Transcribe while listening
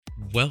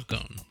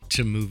Welcome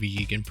to Movie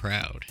Geek and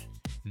Proud.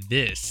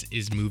 This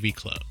is Movie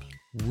Club.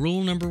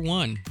 Rule number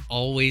 1,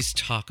 always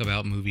talk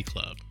about Movie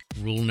Club.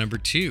 Rule number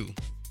 2,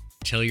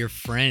 tell your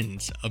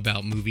friends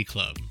about Movie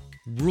Club.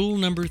 Rule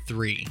number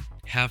 3,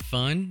 have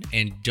fun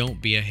and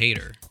don't be a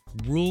hater.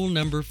 Rule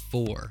number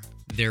 4,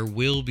 there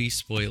will be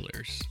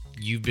spoilers.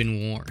 You've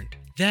been warned.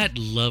 That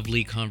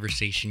lovely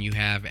conversation you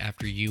have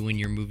after you and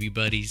your movie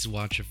buddies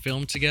watch a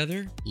film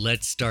together,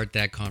 let's start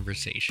that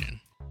conversation.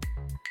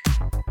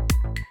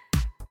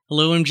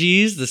 Hello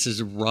MGs, this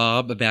is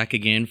Rob back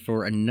again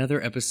for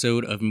another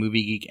episode of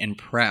Movie Geek and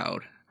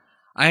Proud.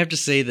 I have to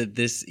say that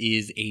this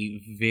is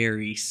a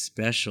very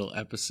special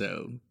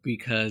episode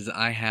because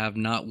I have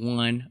not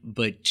one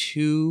but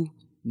 2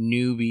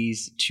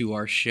 newbies to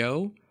our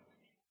show,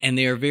 and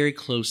they are very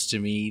close to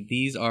me.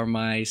 These are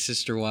my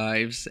sister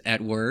wives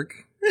at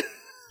work.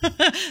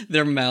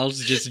 Their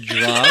mouths just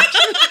dropped.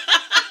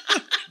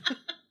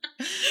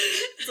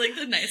 It's like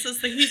the nicest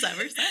thing he's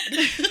ever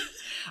said.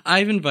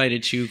 I've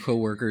invited 2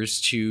 coworkers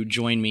to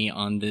join me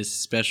on this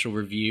special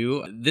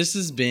review. This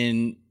has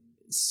been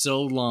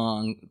so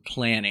long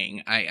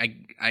planning. I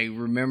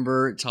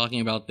remember talking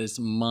about this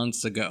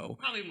months ago.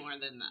 Probably more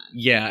than that.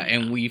 Yeah,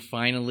 and we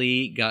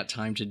finally got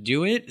time to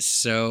do it.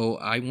 So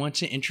I want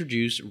to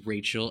introduce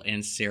Rachel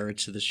and Sarah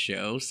to the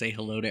show. Say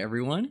hello to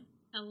everyone.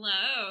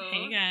 Hello.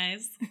 Hey,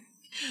 guys.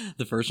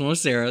 The first one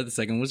was Sarah. The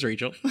second was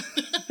Rachel.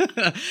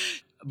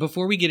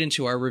 Before we get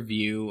into our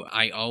review,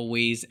 I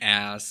always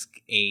ask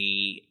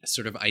a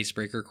sort of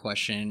icebreaker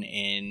question,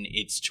 and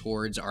it's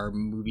towards our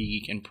Movie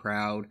Geek and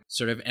Proud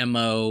sort of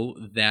MO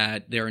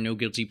that there are no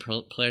guilty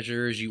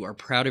pleasures. You are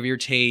proud of your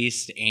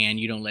taste, and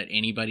you don't let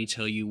anybody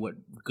tell you what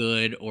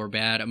good or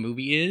bad a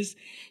movie is.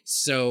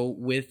 So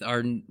with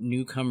our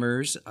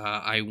newcomers,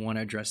 I want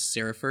to address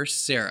Sarah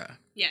first. Sarah.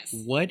 Yes.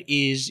 What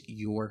is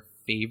your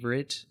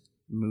favorite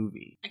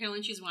movie? I can only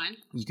choose one.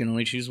 You can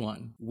only choose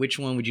one. Which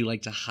one would you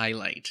like to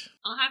highlight?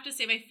 I'll have to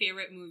say my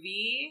favorite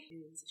movie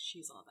is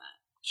She's All That.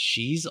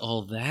 She's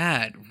All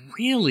That?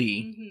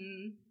 Really?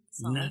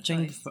 Mm-hmm.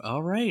 Nothing.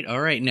 All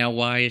right. Now,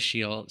 why is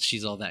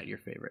She's All That your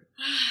favorite?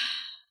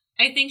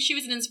 I think she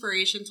was an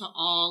inspiration to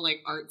all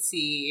like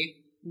artsy,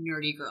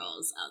 nerdy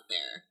girls out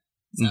there.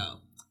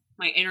 So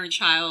my inner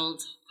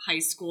child, high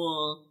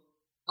school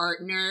art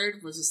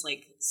nerd was just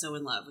like so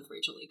in love with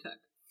Rachel Lee Cook.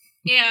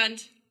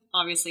 And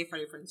obviously,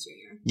 Freddie Prinze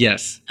Jr.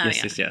 Yes. Oh,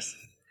 Yes.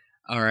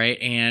 All right.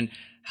 And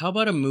how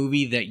about a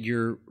movie that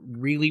you're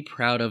really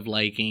proud of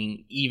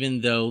liking,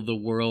 even though the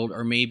world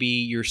or maybe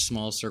your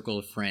small circle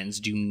of friends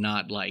do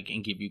not like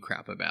and give you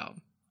crap about?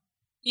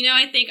 You know,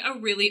 I think a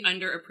really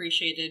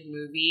underappreciated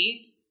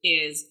movie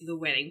is The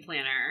Wedding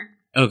Planner.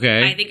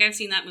 Okay. I think I've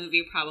seen that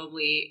movie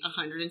probably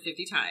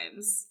 150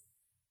 times.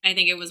 I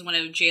think it was one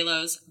of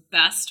J-Lo's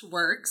best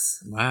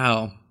works.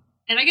 Wow.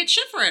 And I get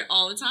shit for it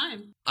all the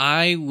time.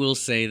 I will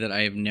say that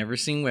I have never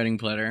seen Wedding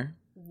Planner.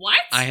 What?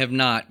 I have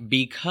not,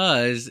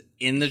 because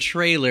in the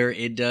trailer,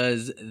 it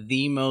does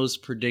the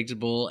most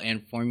predictable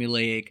and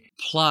formulaic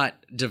plot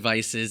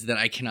devices that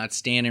I cannot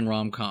stand in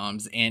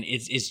rom-coms, and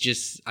it's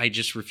just, I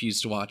just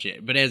refuse to watch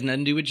it. But it has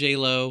nothing to do with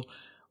J-Lo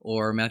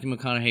or Matthew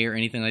McConaughey or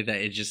anything like that.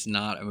 It's just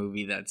not a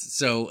movie that's...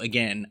 So,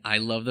 again, I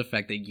love the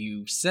fact that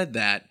you said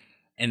that,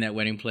 and that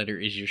Wedding Planner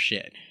is your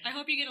shit. I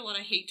hope you get a lot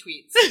of hate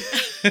tweets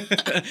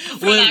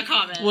for that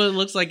comment. Well, it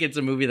looks like it's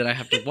a movie that I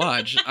have to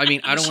watch. I mean,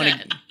 I don't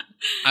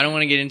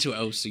want to get into it.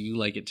 Oh, so you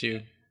like it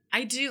too?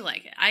 I do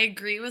like it. I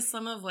agree with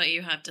some of what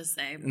you have to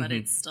say, but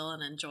it's still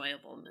an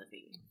enjoyable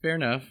movie. Fair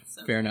enough.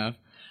 Fair enough.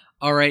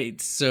 All right.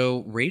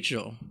 So,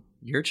 Rachel,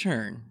 your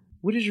turn.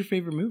 What is your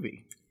favorite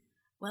movie?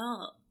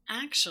 Well,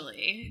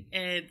 actually,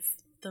 it's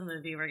the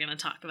movie we're going to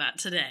talk about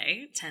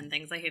today, 10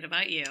 Things I Hate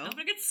About You. Oh, what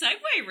a good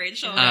segue,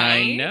 Rachel.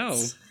 I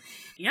know.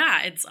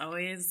 Yeah, it's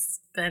always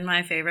been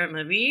my favorite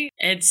movie.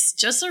 It's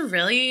just a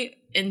really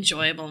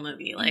enjoyable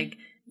movie. Like,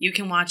 you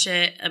can watch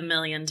it a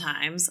million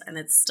times, and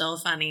it's still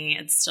funny.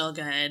 It's still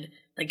good.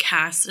 The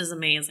cast is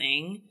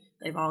amazing.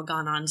 They've all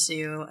gone on to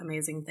do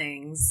amazing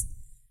things.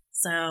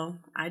 So,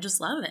 I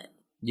just love it.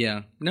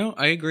 Yeah. No,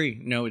 I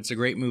agree. No, it's a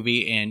great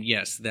movie, and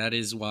yes, that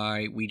is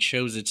why we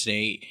chose it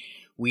today.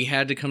 We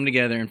had to come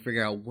together and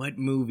figure out what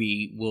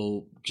movie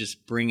will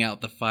just bring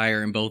out the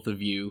fire in both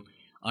of you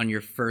on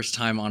your first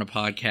time on a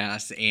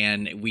podcast,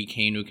 and we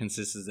came to a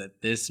consensus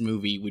that this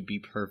movie would be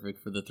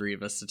perfect for the 3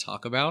 of us to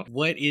talk about.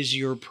 What is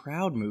your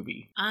proud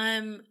movie?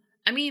 I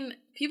mean,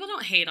 people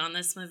don't hate on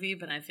this movie,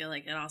 but I feel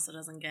like it also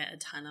doesn't get a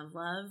ton of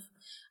love.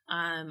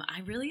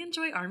 I really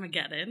enjoy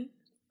Armageddon.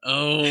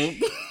 Oh.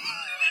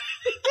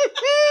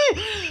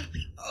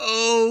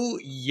 Oh,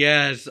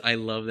 yes. I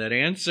love that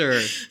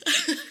answer.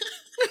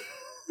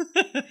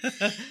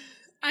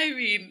 I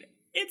mean,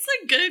 it's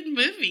a good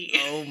movie.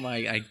 Oh my,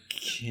 I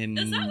can...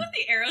 Is that what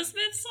the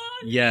Aerosmith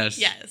song? Yes.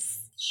 Yes.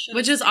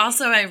 Which is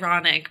also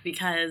ironic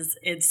because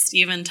it's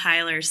Steven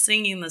Tyler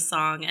singing the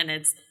song, and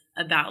it's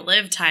about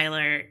Liv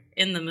Tyler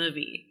in the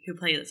movie, who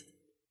plays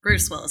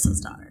Bruce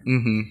Willis's daughter.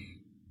 Mm-hmm.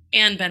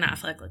 And Ben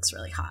Affleck looks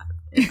really hot.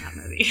 in that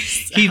movie.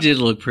 So. He did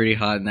look pretty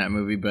hot in that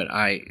movie, but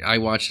I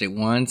watched it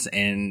once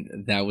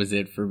and that was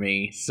it for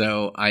me.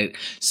 So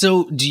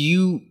do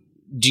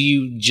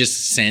you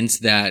just sense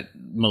that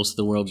most of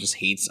the world just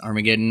hates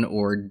Armageddon,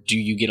 or do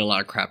you get a lot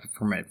of crap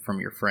from it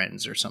from your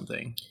friends or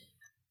something?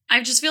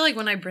 I just feel like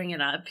when I bring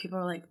it up, people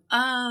are like,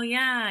 oh,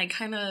 yeah, I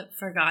kind of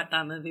forgot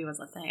that movie was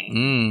a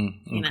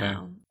thing. Okay. You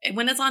know,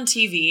 when it's on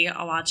TV,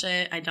 I'll watch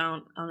it. I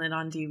don't own it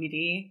on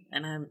DVD.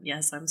 And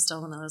I'm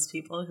still one of those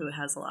people who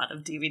has a lot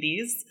of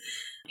DVDs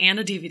and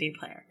a DVD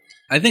player.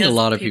 I think a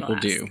lot of people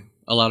do.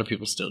 A lot of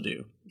people still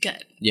do.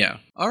 Good. Yeah.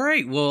 All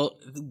right. Well,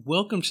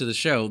 welcome to the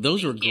show.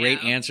 Those were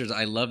great answers.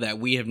 I love that.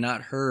 We have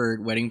not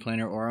heard Wedding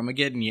Planner or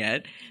Armageddon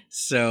yet.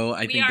 So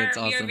I think that's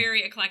awesome. We are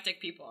very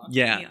eclectic people.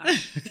 Yeah.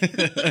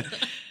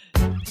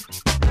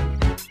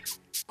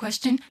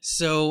 Question.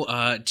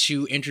 So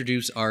to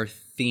introduce our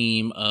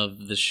theme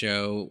of the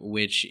show,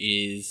 which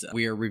is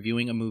we are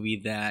reviewing a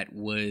movie that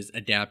was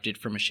adapted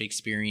from a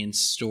Shakespearean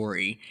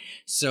story.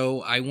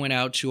 So I went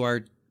out to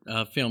our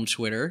film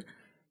Twitter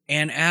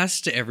and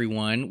asked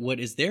everyone what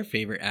is their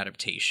favorite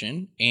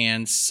adaptation,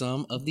 and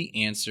some of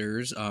the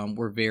answers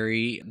were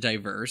very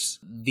diverse.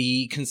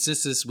 The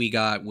consensus we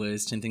got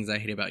was 10 Things I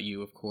Hate About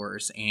You, of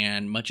course,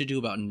 and Much Ado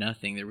About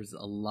Nothing. There was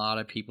a lot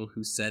of people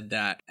who said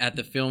that. At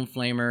the Film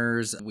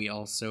Flamers, we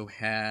also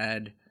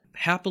had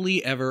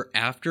Happily Ever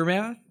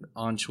Aftermath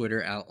on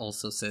Twitter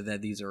also said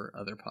that. These are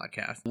other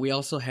podcasts. We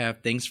also have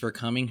Thanks for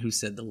Coming, who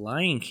said The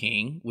Lion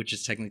King, which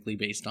is technically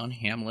based on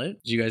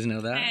Hamlet. Do you guys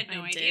know that? I had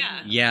no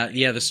idea.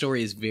 Yeah, the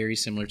story is very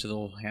similar to the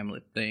whole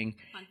Hamlet thing.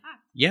 Fun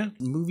fact. Yeah,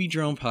 Movie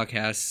Drone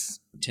Podcast,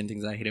 10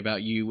 Things I Hate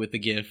About You, with the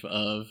gif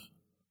of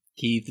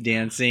Keith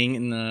dancing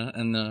in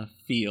the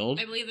field.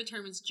 I believe the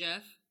term is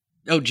GIF.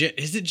 Oh,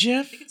 is it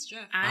GIF? I think it's GIF.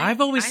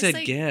 I've always said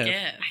say GIF.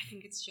 I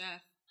think it's GIF.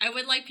 I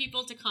would like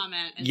people to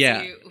comment and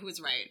Yeah. see who's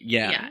right.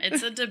 Yeah.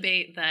 It's a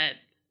debate that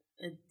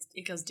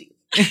it goes deep.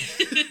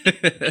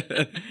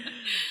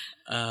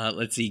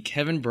 Let's see.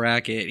 Kevin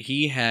Brackett,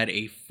 he had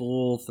a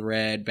full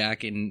thread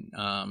back in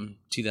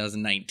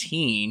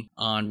 2019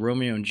 on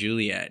Romeo and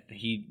Juliet.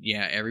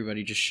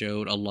 Everybody just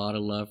showed a lot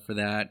of love for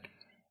that.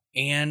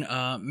 And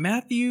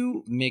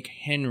Matthew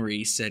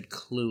McHenry said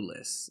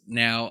Clueless.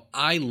 Now,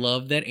 I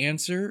love that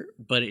answer,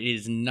 but it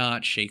is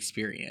not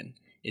Shakespearean.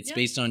 It's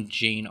based on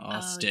Jane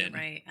Austen. Oh, you're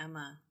right,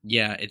 Emma.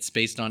 Yeah, it's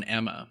based on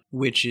Emma,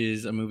 which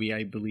is a movie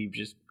I believe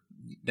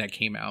that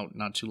came out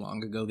not too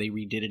long ago. They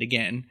redid it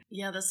again.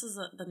 Yeah,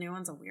 the new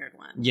one's a weird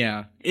one.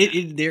 Yeah,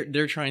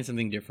 they're trying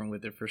something different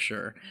with it for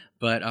sure.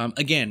 But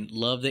again,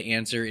 love the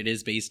answer. It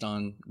is based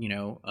on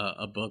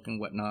a book and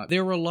whatnot.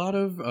 There were a lot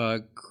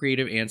of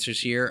creative answers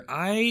here.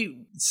 I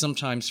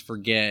sometimes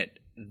forget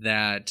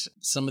that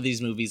some of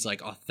these movies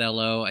like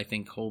Othello, I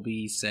think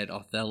Colby said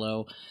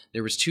Othello,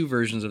 there was two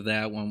versions of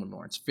that, one with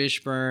Lawrence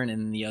Fishburne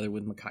and the other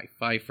with Mekhi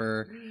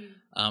Phifer.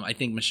 I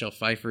think Michelle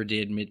Pfeiffer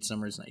did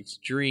Midsummer's Night's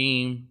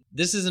Dream.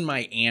 This isn't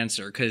my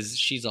answer because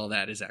She's All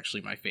That is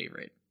actually my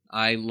favorite.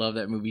 I love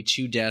that movie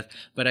to death,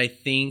 but I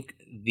think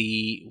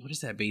what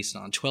is that based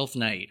on? 12th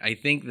Night. I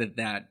think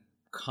that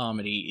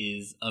comedy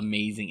is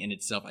amazing in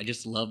itself. I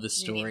just love the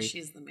story. You mean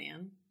She's the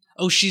Man?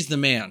 Oh, She's the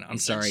Man. I'm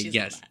sorry.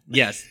 Yes,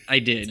 I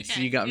did. Okay.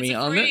 So you got me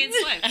on that.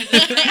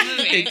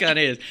 It kind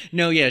of is.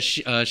 No, yeah,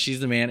 She's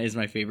the Man is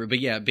my favorite. But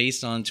yeah,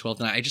 based on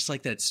 12th Night, I just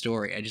like that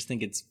story. I just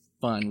think it's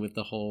fun with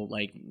the whole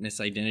like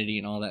misidentity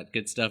and all that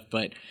good stuff.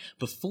 But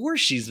before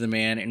She's the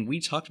Man, and we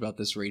talked about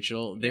this,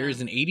 Rachel, there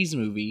is an 80s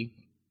movie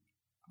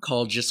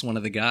called Just One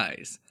of the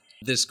Guys.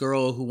 This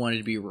girl who wanted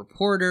to be a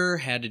reporter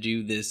had to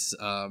do this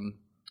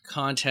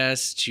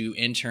contest to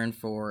intern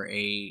for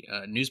a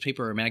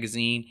newspaper or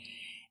magazine.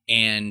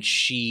 And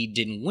she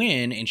didn't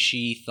win, and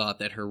she thought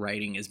that her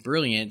writing is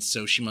brilliant,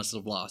 so she must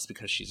have lost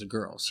because she's a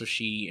girl. So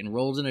she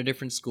enrolled in a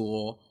different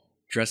school,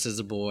 dressed as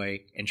a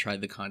boy, and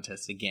tried the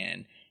contest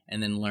again.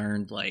 And then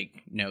learned,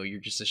 no,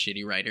 you're just a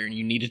shitty writer, and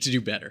you needed to do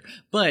better.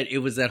 But it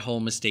was that whole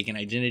mistaken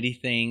identity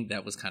thing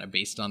that was kind of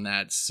based on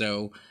that.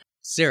 So,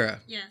 Sarah.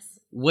 Yes.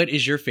 What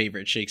is your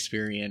favorite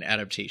Shakespearean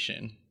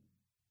adaptation?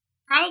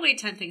 Probably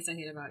 10 Things I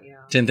Hate About You.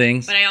 10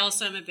 Things? But I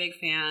also am a big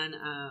fan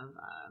of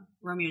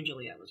Romeo and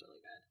Juliet was really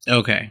good.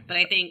 Okay. But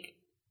I think...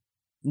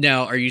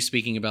 Now, are you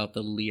speaking about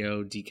the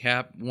Leo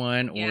DiCap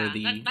one or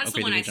that's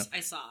the one I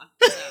saw.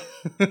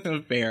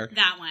 So. Fair.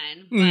 That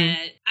one.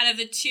 But out of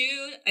the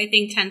two, I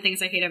think 10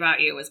 Things I Hate About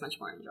You was much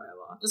more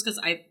enjoyable. Just because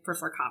I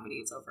prefer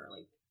comedies over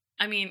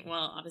I mean,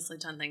 well, obviously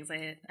 10 Things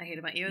I Hate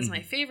About You is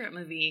my favorite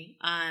movie.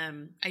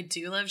 I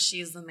do love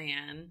She's the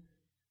Man,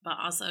 but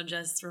also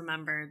just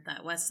remembered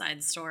that West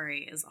Side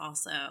Story is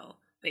also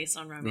based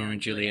on Romeo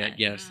and Juliet.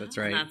 Yes, that's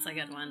right. And that's a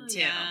good one, too.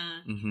 Yeah.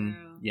 Mm-hmm.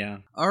 Yeah.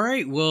 All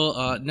right.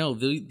 Well, no,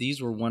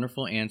 these were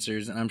wonderful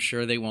answers, and I'm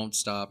sure they won't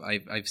stop.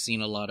 I've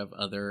seen a lot of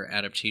other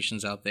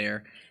adaptations out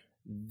there.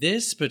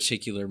 This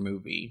particular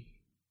movie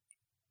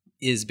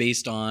is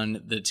based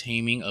on The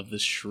Taming of the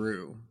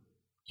Shrew.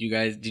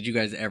 Did you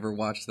guys ever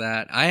watch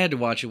that? I had to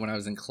watch it when I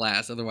was in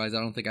class. Otherwise, I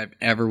don't think I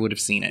ever would have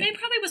seen it. I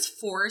probably was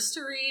forced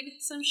to read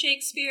some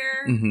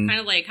Shakespeare, kind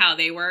of like how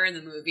they were in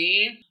the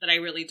movie, but I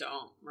really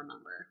don't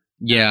remember.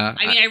 Yeah.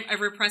 I mean, I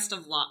repressed a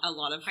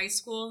lot of high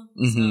school.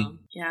 Mhm. So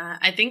Yeah,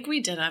 I think we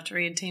did have to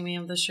read Taming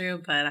of the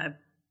Shrew, but I,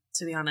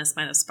 to be honest,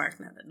 might have spark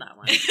noted that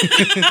one.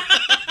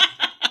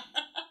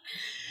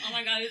 Oh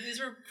my god, these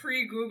were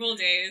pre-Google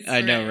days.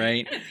 I know,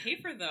 right? I had to pay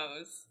for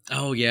those.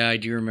 Oh yeah, I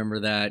do remember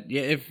that.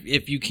 Yeah,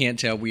 if you can't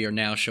tell, we are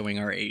now showing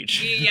our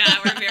age. Yeah,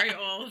 we're very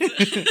old.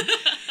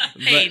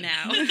 Hey,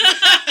 now.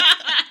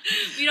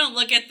 We don't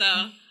look it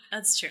though.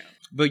 That's true.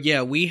 But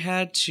yeah, we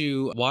had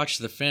to watch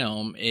the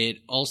film. It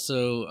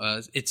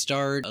also it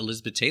starred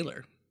Elizabeth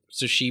Taylor,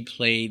 so she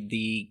played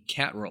the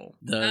cat role,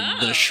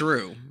 the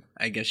shrew,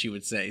 I guess you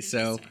would say.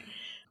 So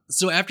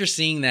after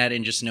seeing that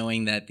and just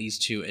knowing that these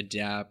two are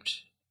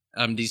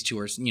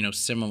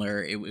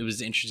similar, it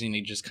was interesting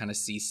to just kind of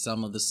see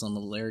some of the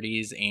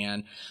similarities,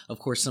 and of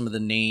course some of the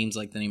names,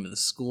 like the name of the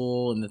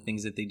school and the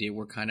things that they did,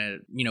 were kind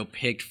of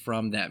picked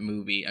from that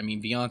movie. I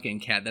mean, Bianca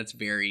and Kat, that's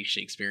very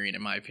Shakespearean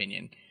in my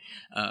opinion.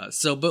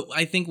 But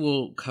I think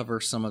we'll cover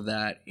some of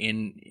that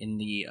in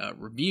the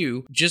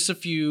review. Just a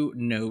few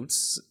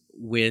notes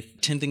with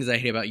 10 Things I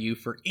Hate About You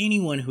for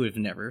anyone who have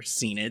never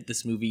seen it.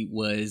 This movie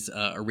was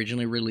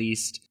originally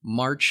released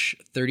March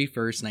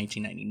 31st,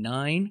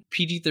 1999.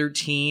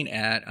 PG-13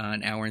 at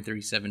an hour and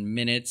 37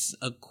 minutes.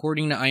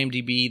 According to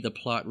IMDb, the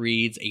plot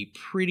reads, a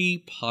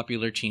pretty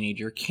popular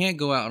teenager can't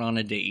go out on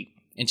a date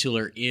until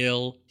her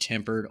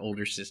ill-tempered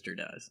older sister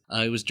does.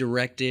 It was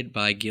directed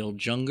by Gil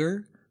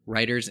Junger.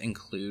 Writers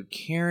include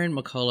Karen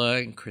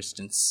McCullough and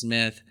Kristen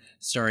Smith,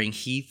 starring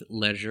Heath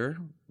Ledger,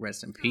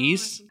 rest in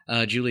peace,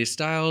 Julia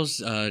Stiles,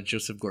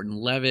 Joseph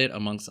Gordon-Levitt,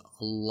 amongst a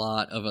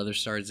lot of other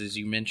stars, as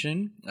you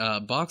mentioned.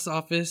 Box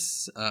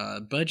office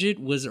budget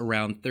was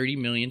around $30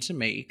 million to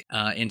make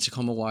in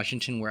Tacoma,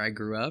 Washington, where I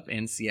grew up,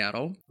 and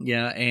Seattle.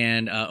 Yeah,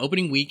 and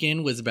opening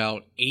weekend was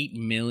about $8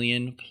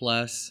 million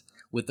plus,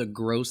 with a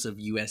gross of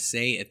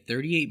USA at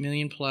 $38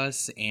 million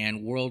plus,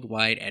 and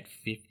worldwide at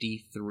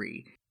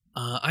 53.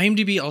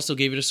 IMDb also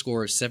gave it a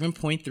score of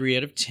 7.3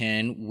 out of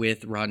 10,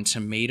 with Rotten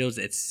Tomatoes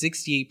at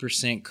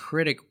 68%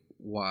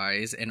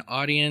 critic-wise, and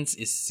audience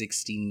is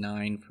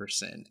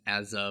 69%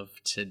 as of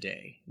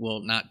today. Well,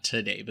 not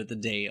today, but the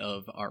day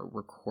of our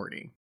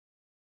recording.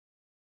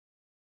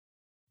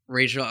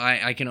 Rachel,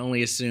 I can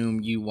only assume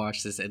you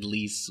watch this at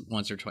least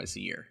once or twice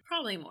a year.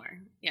 Probably more,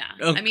 yeah.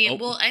 Oh, I mean,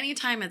 well,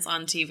 anytime it's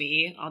on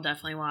TV, I'll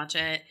definitely watch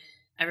it.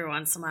 Every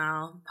once in a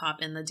while, pop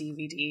in the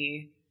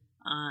DVD.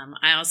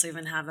 I also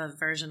even have a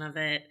version of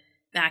it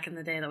back in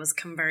the day that was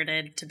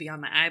converted to be on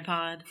my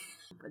iPod,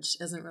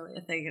 which isn't really a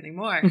thing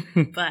anymore.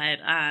 But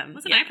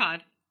what's an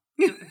iPod?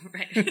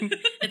 Right.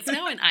 It's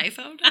now an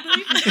iPhone, I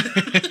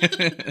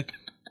believe.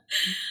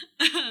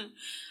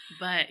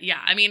 But yeah,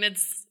 I mean,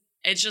 it's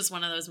just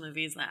one of those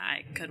movies that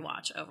I could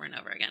watch over and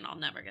over again. I'll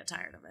never get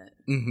tired of it.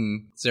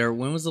 Mm-hmm. Sarah,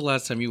 when was the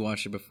last time you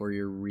watched it before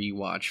your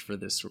rewatch for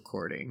this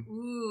recording?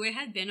 Ooh, it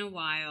had been a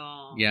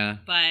while. Yeah.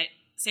 But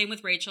same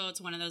with Rachel.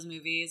 It's one of those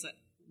movies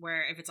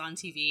where if it's on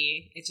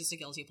TV, it's just a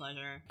guilty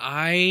pleasure.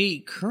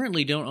 I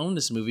currently don't own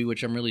this movie,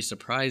 which I'm really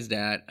surprised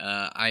at.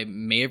 I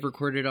may have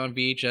recorded it on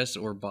VHS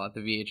or bought the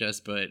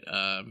VHS, but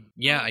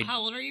yeah. How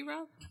old are you,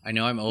 Rob? I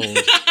know I'm old.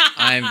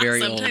 I'm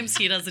very old. Sometimes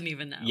he doesn't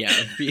even know. Yeah.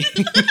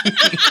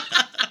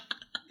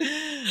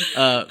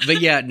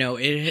 But yeah, no,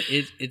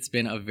 it's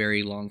been a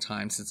very long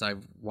time since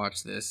I've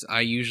watched this.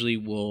 I usually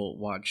will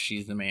watch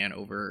She's the Man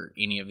over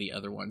any of the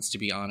other ones, to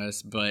be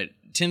honest, but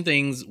 10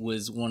 Things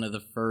was one of the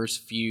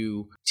first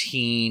few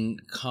teen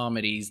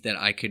comedies that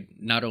I could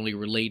not only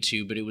relate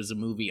to, but it was a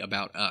movie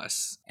about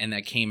us, and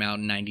that came out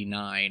in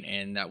 99,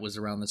 and that was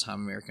around the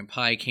time American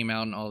Pie came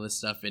out and all this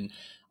stuff, and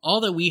all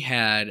that we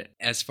had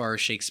as far as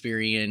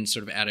Shakespearean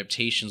sort of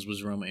adaptations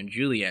was Romeo and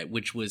Juliet,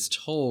 which was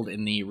told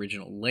in the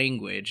original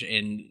language,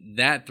 and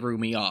that threw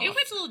me off. It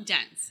was a little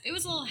dense. It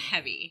was a little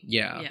heavy.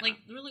 Yeah. Like,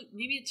 really,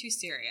 maybe too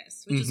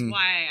serious, which is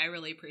why I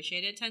really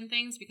appreciated 10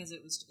 Things, because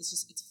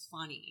it's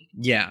funny.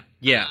 Yeah.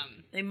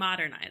 They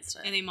modernized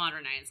it. And they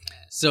modernized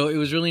it. So it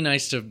was really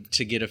nice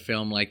to get a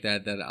film like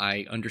that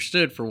I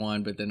understood, for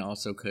one, but then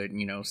also could,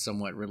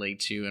 somewhat relate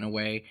to in a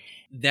way.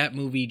 That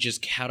movie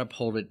just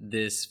catapulted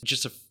this,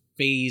 just a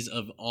phase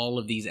of all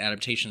of these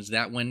adaptations.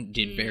 That one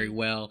did very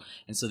well,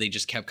 and so they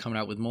just kept coming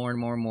out with more and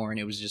more and more, and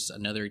it was just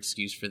another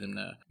excuse for them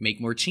to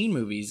make more teen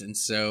movies. And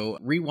so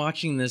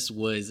rewatching this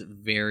was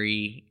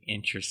very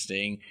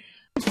interesting.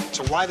 It's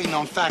a widely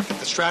known fact that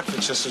the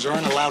Stratford sisters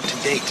aren't allowed to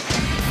date.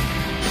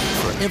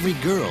 For every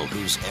girl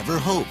who's ever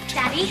hoped.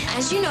 Daddy,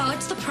 as you know,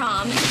 it's the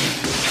prom.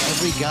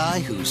 Every guy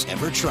who's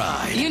ever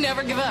tried. You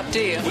never give up, do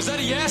you? Was that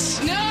a yes?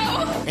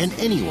 No! And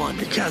anyone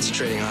You're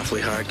concentrating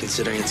awfully hard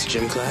considering it's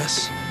gym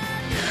class.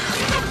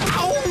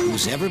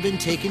 who's ever been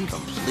taken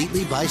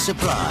completely by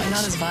surprise.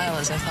 Not as vile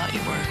as I thought you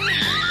were.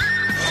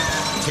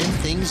 10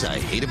 Things I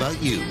Hate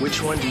About You.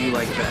 Which one do you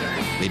like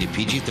better? Rated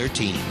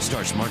PG-13.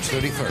 Starts March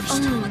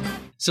 31st.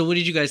 So what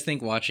did you guys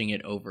think watching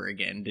it over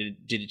again? Did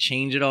it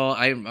change at all?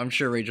 I'm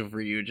sure, Rachel,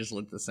 for you, it just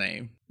looked the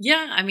same.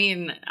 Yeah, I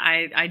mean,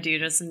 I do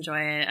just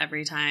enjoy it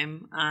every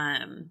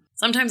time.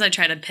 Sometimes I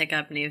try to pick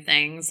up new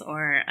things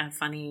or a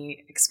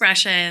funny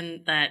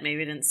expression that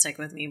maybe didn't stick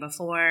with me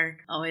before.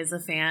 Always a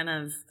fan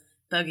of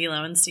Bogey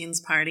Lowenstein's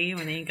party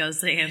when he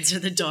goes to answer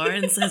the door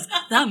and says,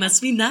 "That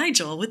must be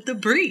Nigel with the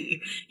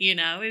brie." You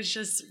know, it's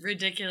just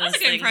ridiculous.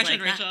 That's a good impression,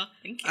 like Rachel.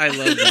 Thank you. I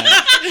love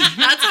that.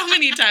 That's how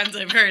many times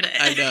I've heard it.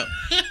 I know.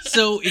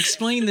 So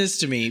explain this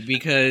to me,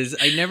 because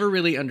I never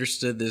really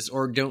understood this,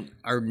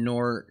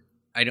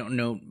 I don't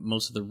know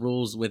most of the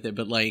rules with it,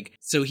 but like,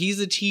 so he's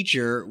a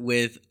teacher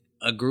with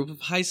a group of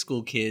high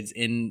school kids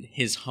in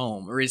his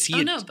home, or is he?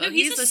 Oh, no,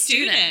 Bogey's a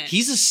student.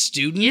 He's a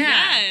student?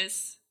 Yeah.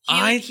 Yes.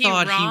 He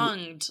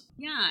wronged.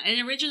 Yeah,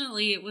 and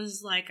originally it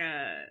was like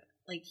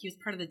he was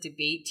part of the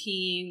debate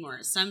team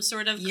or some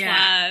sort of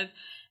club,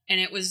 and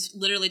it was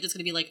literally just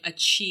going to be like a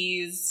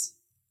cheese.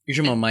 You're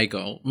talking about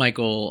Michael.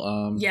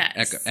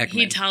 Yes, Ekman.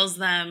 he tells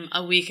them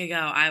a week ago,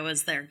 "I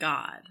was their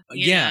god."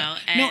 You know?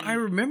 No, I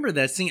remember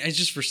that scene. I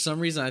just, for some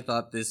reason, I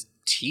thought this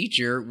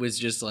teacher was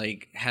just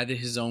like had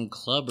his own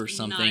club or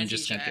something. Not a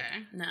just teacher.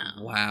 No.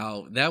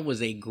 Wow, that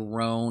was a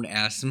grown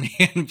ass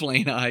man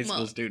playing a high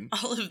school student.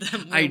 All of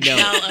them were I know,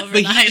 well over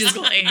but the high he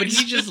school age. but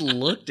he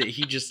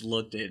just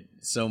looked it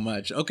so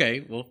much.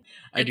 Okay, well,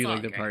 I do It's like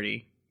all the great.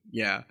 party.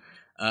 Yeah,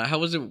 how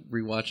was it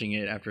rewatching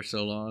it after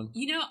so long?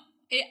 You know,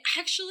 it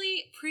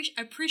actually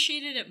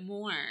appreciated it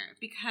more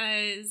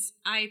because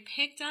I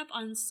picked up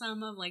on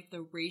some of like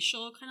the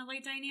racial kind of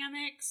like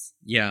dynamics.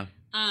 Yeah.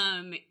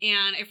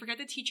 And I forgot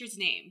the teacher's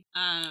name.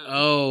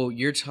 Oh,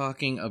 you're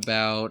talking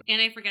about and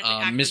I forget the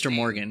actor's Mr. name.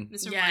 Morgan.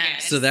 Mr. Yes.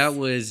 Morgan. So that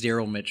was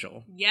Daryl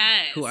Mitchell,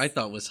 Yes. who I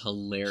thought was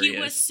hilarious. He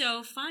was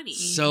so funny.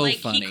 So like,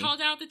 funny. He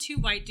called out the two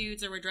white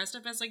dudes that were dressed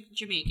up as like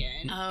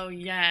Jamaican. Oh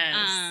yes.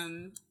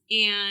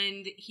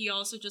 And he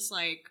also just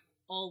like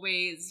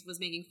always was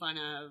making fun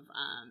of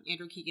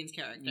Andrew Keegan's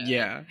character.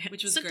 Yeah.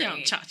 Which was Sit great. down,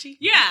 Chachi.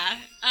 Yeah.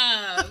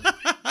 And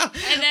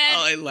then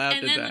I laughed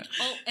and at then, that.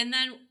 And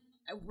then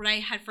what I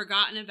had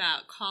forgotten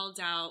about called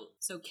out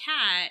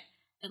Kat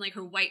and like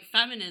her white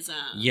feminism.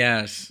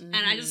 Yes. And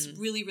I just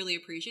really, really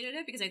appreciated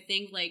it because I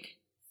think like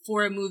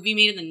for a movie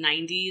made in the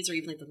 90s or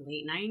even like the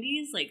late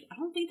 90s, like I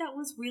don't think that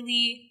was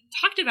really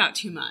talked about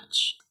too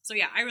much. So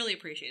yeah, I really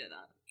appreciated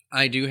that.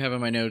 I do have in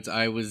my notes,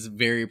 I was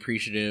very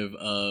appreciative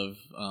of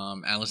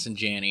Allison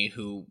Janney,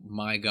 who,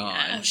 my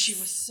God. Oh, she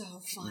was so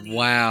funny.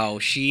 Wow,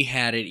 she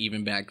had it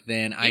even back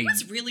then. It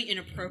was really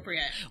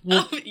inappropriate.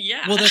 Well,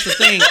 yeah. Well, that's the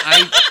thing.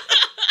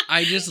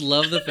 I just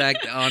love the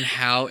fact on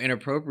how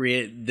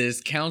inappropriate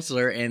this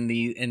counselor and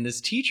this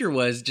teacher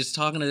was, just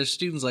talking to their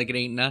students like it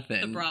ain't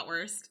nothing. The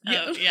bratwurst.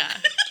 Oh yeah.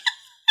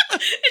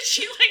 And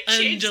she like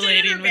changed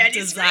Undulating it in her with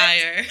manuscript.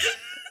 desire.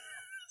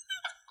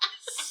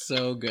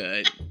 So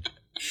good.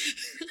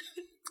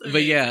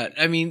 But yeah,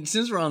 I mean,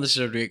 since we're on the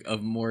subject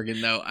of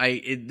Morgan, though,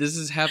 this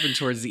has happened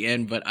towards the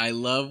end, but I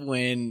love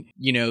when,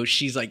 you know,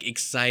 she's like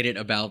excited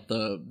about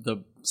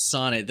the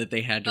sonnet that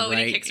they had to Oh, write,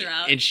 and he kicks her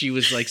out. and she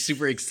was like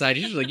super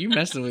excited. She was like, "You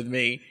messing with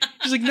me?"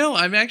 She's like, "No,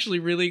 I'm actually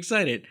really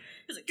excited."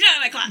 He's like, get out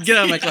of my class. Get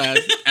out of my class.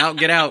 Out,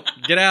 get out,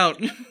 get out.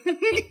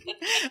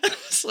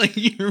 It's like,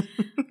 you're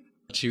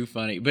too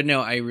funny. But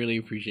no, I really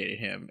appreciated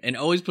him and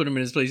always put him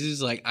in his place.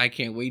 He's like, "I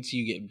can't wait till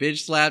you get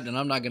bitch slapped, and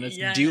I'm not going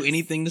to do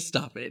anything to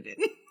stop it."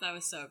 That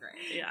was so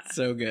great. Yeah.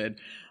 So good.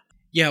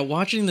 Yeah,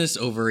 watching this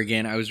over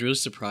again, I was really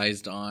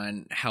surprised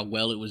on how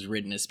well it was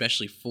written,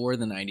 especially for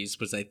the 90s,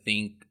 because I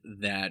think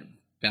that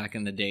back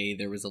in the day,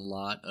 there was a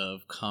lot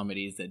of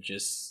comedies that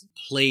just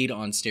played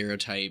on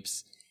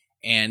stereotypes.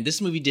 And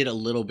this movie did a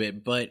little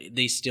bit, but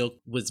they still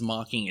was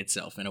mocking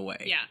itself in a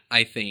way. Yeah.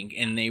 I think.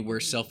 And they were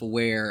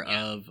self-aware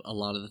of a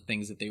lot of the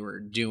things that they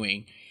were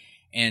doing.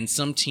 And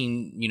some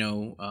teen,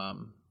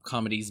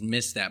 comedies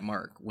miss that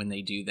mark when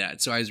they do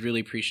that. So I was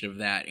really appreciative of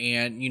that.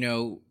 And,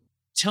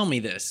 tell me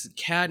this,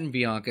 Kat and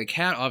Bianca.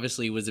 Kat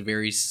obviously was a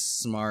very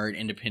smart,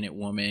 independent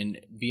woman.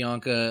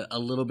 Bianca, a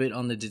little bit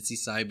on the ditzy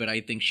side, but I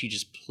think she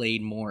just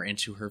played more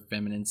into her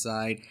feminine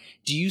side.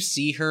 Do you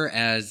see her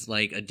as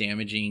like a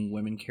damaging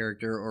women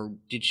character, or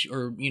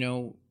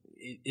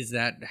is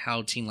that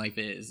how teen life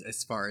is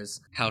as far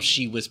as how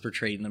she was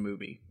portrayed in the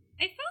movie?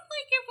 I felt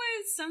like it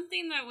was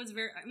something that was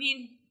very,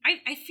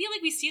 I feel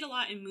like we see it a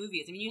lot in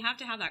movies. I mean, you have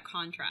to have that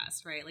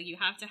contrast, right? Like you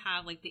have to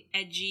have like the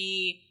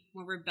edgy,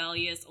 more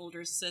rebellious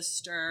older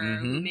sister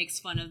who makes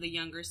fun of the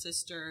younger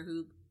sister,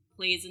 who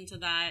plays into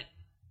that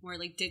more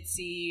like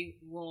ditzy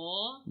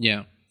role.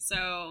 Yeah. So,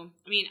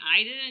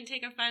 I didn't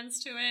take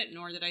offense to it,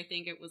 nor did I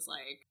think it was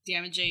like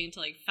damaging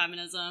to like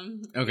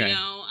feminism. Okay.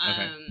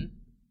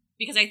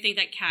 Because I think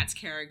that Kat's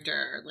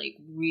character like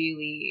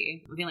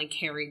really,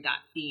 carried that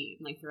theme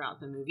like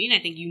throughout the movie, and I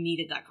think you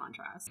needed that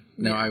contrast.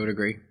 No, I would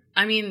agree.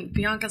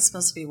 Bianca's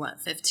supposed to be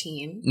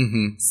 15?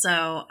 Mm-hmm.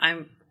 So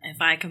if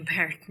I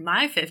compare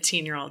my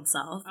 15-year-old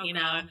self,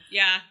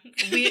 yeah,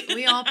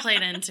 we all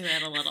played into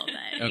it a little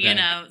bit, Okay.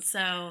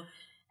 So,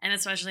 and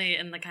especially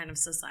in the kind of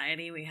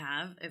society we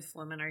have, if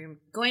women are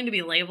going to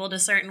be labeled a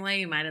certain way,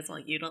 you might as well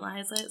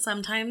utilize it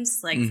sometimes,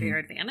 for your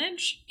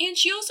advantage. And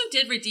she also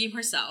did redeem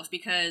herself,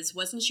 because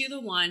wasn't she the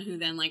one who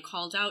then like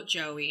called out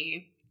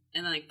Joey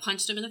and then like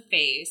punched him in the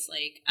face,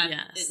 like at,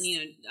 Yes.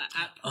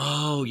 at prom.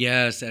 Oh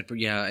yes,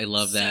 I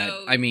love that.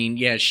 So- I mean,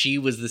 yeah, she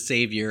was the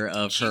savior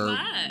of She her, was.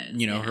 her And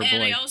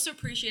boy. I also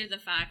appreciated the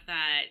fact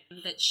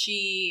that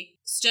she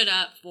stood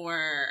up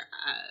for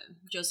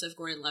Joseph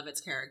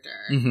Gordon-Levitt's character.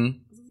 Mm-hmm.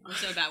 We're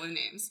so bad with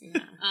names.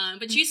 Yeah.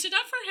 But she stood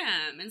up for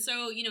him, and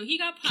so he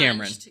got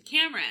Cameron. punched.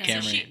 Cameron.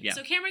 Yeah.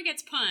 So Cameron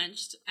gets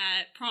punched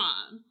at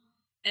prom,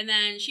 and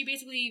then she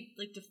basically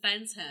like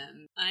defends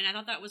him, and I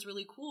thought that was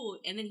really cool.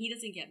 And then he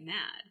doesn't get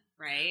mad,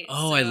 right?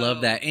 Oh, I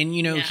love that. And,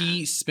 Yeah.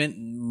 he spent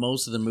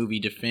most of the movie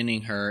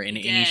defending her in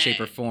any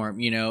shape or form,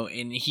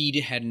 and he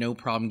had no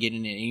problem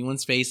getting in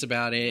anyone's face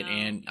about it. No.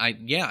 And I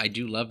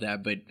do love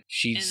that. But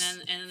she's...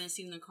 And then the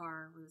scene in the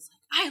car was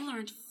like, I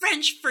learned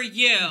French for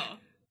you.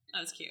 That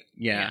was cute.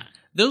 Yeah.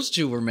 Those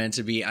two were meant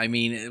to be. I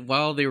mean,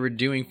 while they were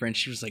doing French,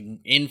 she was like,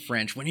 in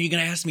French, when are you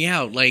going to ask me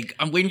out? Like,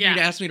 I'm waiting for you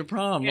to ask me to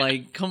prom. Yeah.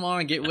 Like, come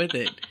on, get with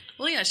it.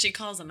 Well, yeah, she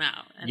calls him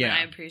out, and Yeah.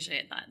 I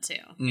appreciate that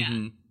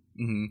too.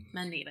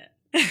 Men need it.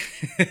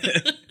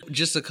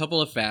 Just a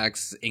couple of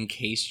facts in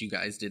case you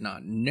guys did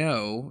not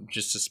know,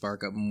 just to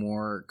spark up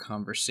more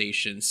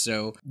conversation.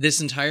 So this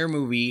entire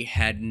movie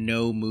had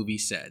no movie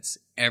sets.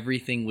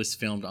 Everything was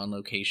filmed on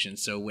location.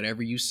 So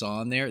whatever you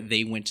saw in there,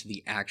 they went to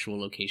the actual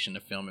location to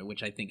film it,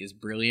 which I think is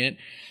brilliant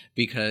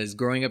because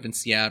growing up in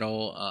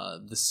Seattle,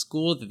 the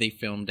school that they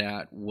filmed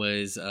at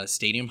was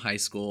Stadium High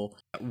School.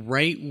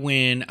 Right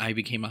when I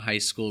became a high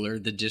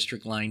schooler, the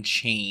district line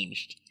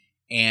changed.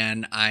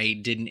 And I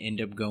didn't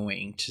end up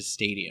going to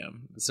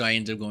Stadium. So I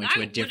ended up going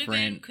to a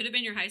different... Could have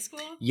been your high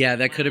school? Yeah,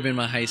 that could have been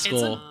my high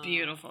school. It's a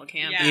beautiful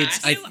campus. Yeah,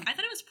 It's- I thought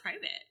it was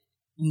private.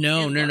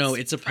 No, It no, was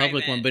it's a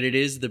public private. one, but it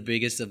is the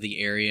biggest of the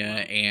area,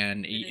 Well,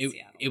 and it is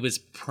Seattle. it was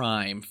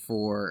prime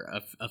for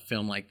a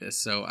film like this,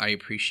 so I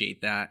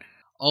appreciate that.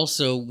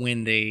 Also,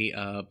 when they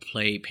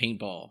play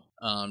paintball,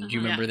 do you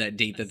remember that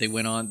date that they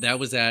went on? That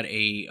was at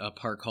a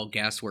park called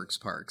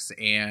Gasworks Parks,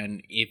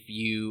 and if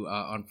you,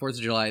 on 4th of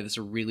July, that's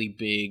a really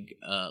big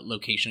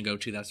location to go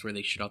to. That's where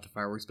they shoot off the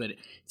fireworks, but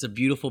it's a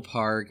beautiful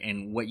park,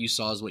 and what you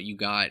saw is what you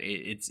got.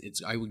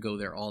 It's I would go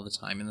there all the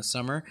time in the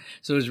summer,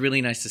 so it was really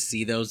nice to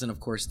see those, and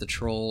of course the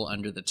troll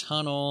under the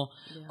tunnel,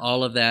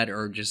 all of that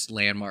are just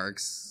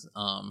landmarks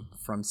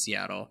from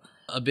Seattle.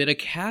 A bit of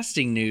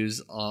casting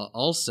news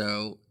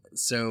also.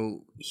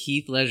 So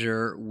Heath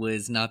Ledger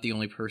was not the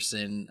only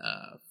person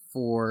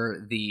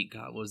for the,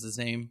 what was his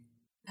name?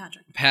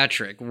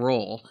 Patrick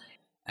role.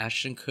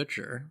 Ashton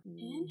Kutcher.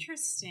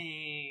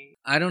 Interesting.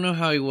 I don't know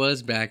how he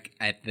was back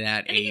at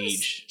that I think he was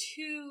age.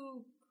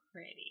 too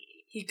pretty.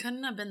 He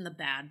couldn't have been the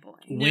bad boy.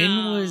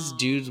 When was No.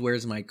 Dudes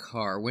Where's My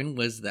Car? When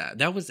was that?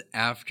 That was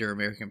after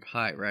American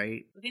Pie,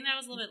 right? I think that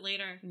was a little bit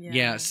later.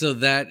 Yeah, so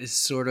that is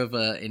sort of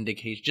an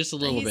indication, just a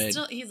But little he's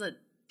bit. He's a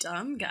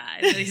dumb guy,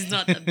 but he's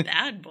not the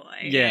bad boy.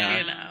 Yeah.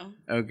 You know?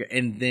 Okay,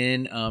 and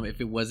then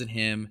if it wasn't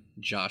him,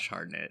 Josh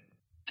Hartnett.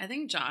 I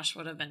think Josh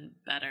would have been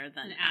better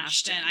than And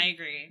Ashton, I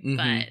agree. Mhm.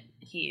 But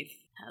Heath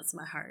has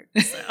my heart,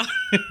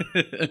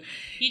 so.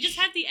 He just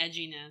had the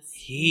edginess.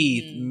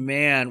 Heath,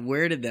 man,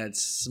 where did that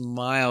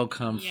smile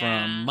come Yeah.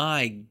 from?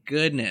 My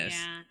goodness.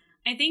 Yeah,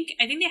 I think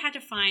they had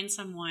to find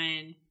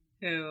someone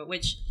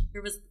which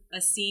there was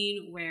a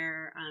scene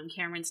where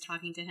Cameron's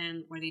talking to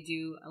him where they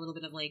do a little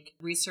bit of like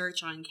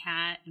research on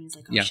Kat, and he's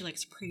like, oh, Yeah. she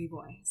likes pretty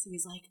boy. So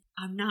he's like,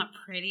 I'm not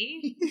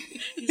pretty.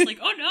 He's like,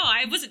 oh no,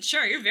 I wasn't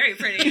sure. You're very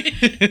pretty.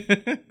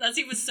 That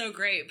scene was so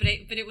great,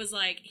 but it was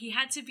like he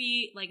had to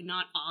be like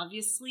not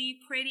obviously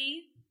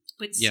pretty,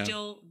 but Yeah.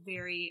 still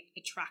very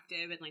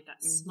attractive, and like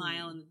that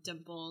smile and the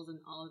dimples and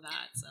all of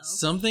that. So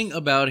Something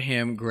about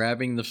him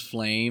grabbing the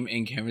flame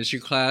in chemistry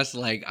class,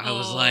 like I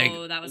was like,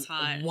 that was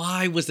hot.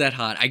 why was that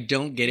hot? I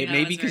don't get it. Yeah, it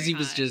Maybe was because very he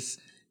was hot. just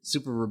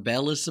super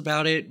rebellious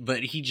about it,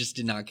 but he just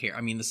did not care.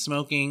 I mean, the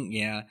smoking,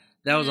 yeah,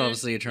 that was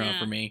obviously a turn on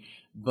for me.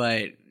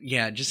 But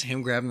yeah, just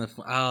him grabbing the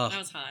flame. Oh, That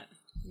was hot.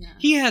 Yeah.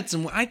 he had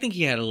some. I think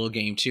he had a little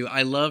game too.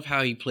 I love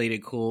how he played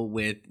it cool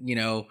with,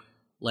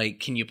 like,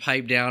 can you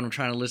pipe down? I'm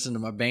trying to listen to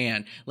my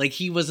band. Like,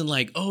 he wasn't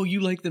like, oh,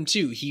 you like them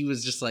too. He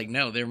was just like,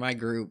 no, they're my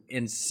group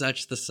in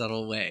such the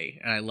subtle way.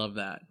 And I love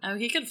that. Oh,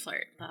 he could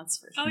flirt, that's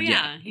for sure. Oh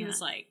yeah, he was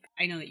like,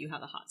 I know that you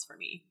have the hots for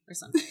me or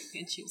something,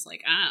 and she was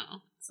like,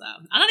 oh. So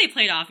I thought they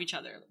played off each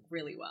other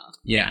really well.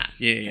 Yeah.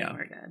 They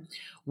were good.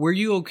 Were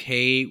you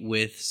okay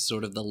with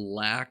sort of the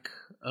lack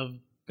of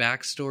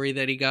backstory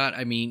that he got?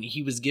 I mean,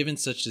 he was given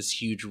such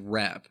this huge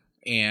rep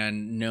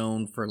and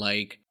known for,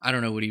 like, I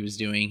don't know what he was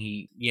doing.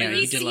 He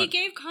did a lot. He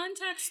gave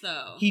context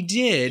though. He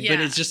did, but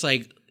Yeah. it's just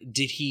like,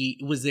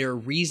 was there a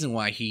reason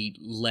why he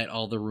let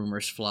all the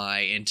rumors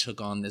fly and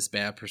took on this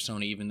bad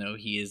persona, even though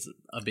he is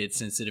a bit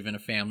sensitive and a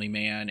family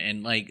man?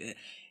 And like,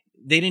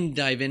 they didn't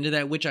dive into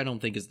that, which I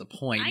don't think is the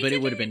point, but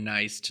it would have been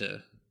nice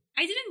to.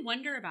 I didn't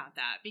wonder about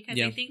that because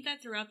Yeah. I think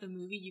that throughout the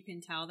movie you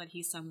can tell that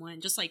he's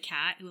someone just like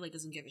Kat who like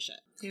doesn't give a shit.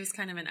 He was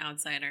kind of an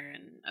outsider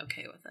and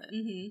okay with it.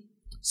 Mm-hmm.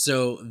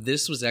 So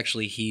this was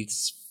actually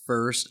Heath's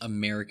first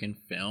American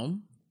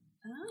film.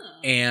 Oh.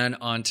 And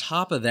on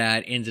top of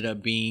that, ended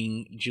up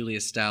being Julia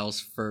Stiles'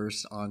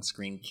 first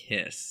on-screen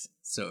kiss.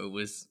 So it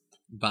was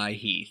by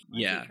Heath.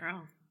 Lucky Yeah.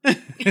 girl.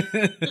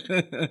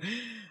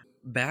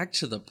 Back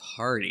to the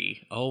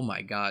party. Oh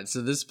my god.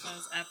 So this That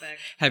was epic.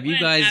 Have you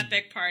What guys an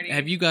epic party.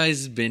 Have you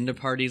guys been to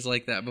parties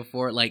like that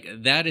before? Like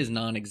that is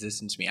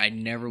non-existent to me. I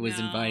never was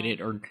No.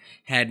 invited or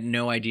had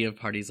no idea of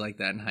parties like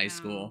that in high No.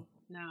 school.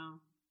 No.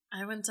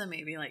 I went to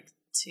maybe like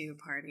 2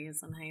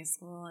 parties in high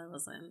school. I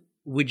wasn't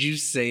Would you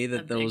say a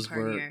that big those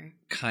were partier.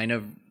 kind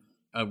of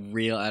a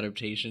real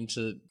adaptation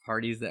to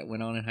parties that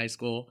went on in high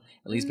school,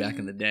 at least back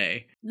in the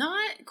day?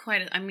 Not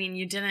quite. I mean,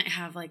 you didn't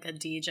have like a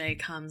DJ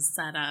come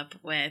set up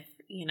with,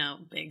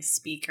 big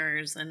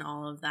speakers and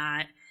all of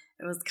that.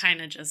 It was kind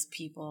of just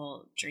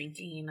people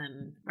drinking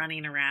and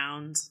running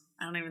around.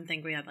 I don't even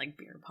think we had like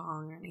beer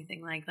pong or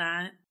anything like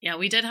that. Yeah,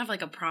 we did have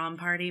like a prom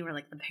party where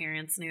like the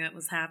parents knew it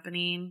was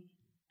happening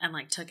and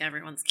like took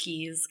everyone's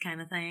keys kind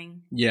of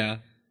thing. Yeah.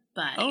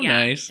 But Oh, yeah,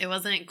 nice. it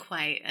wasn't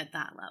quite at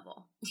that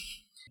level.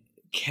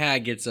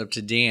 Kat gets up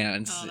to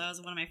dance. Oh, that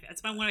was one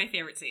of my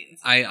favorite scenes.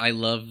 I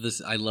love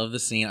this. I love the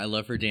scene. I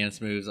love her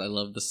dance moves. I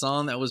love the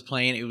song that was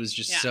playing. It was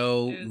just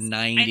so it was-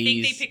 90s. I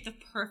think they picked the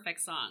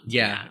perfect song.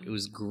 Yeah, it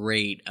was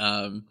great.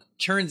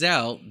 Turns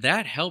out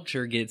that helped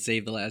her get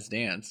Save the Last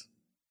Dance.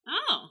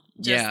 Oh.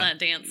 Just that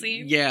dance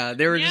scene. Yeah,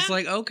 they were Yeah. just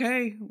like,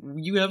 okay,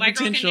 you have My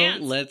girl can potential.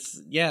 dance.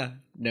 Let's, yeah.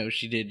 No,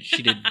 she did.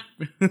 She did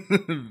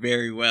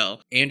very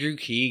well. Andrew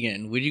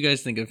Keegan, what do you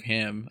guys think of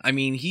him? I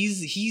mean,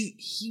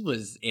 he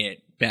was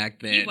it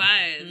back then. He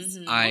was.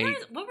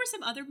 Mhm. What were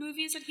some other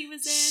movies that he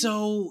was in?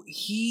 So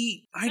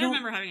I don't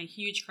remember having a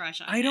huge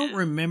crush on him. I don't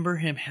remember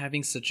him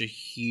having such a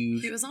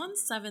huge. He was on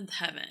Seventh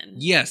Heaven.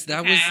 Yes, that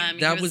Okay.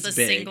 He was the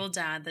big. single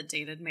dad that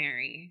dated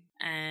Mary,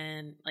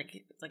 and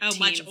like Oh, teen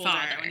much older.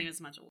 father. When he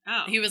was much older.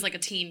 Oh. He was like a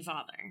teen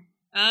father.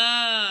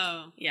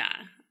 Oh. Yeah.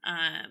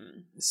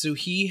 So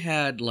he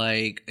had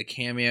like a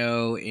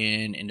cameo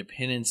in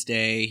Independence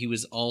Day. He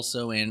was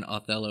also in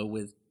Othello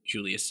with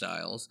Julia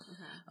Stiles.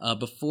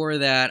 Before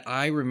that,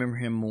 I remember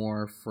him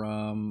more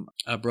from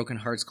Broken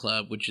Hearts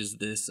Club, which is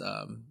this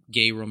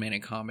gay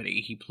romantic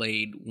comedy. He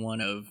played one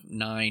of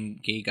 9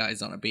 gay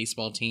guys on a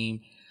baseball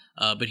team.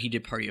 But he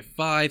did Party of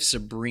 5,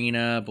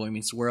 Sabrina, Boy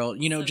Meets World.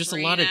 Just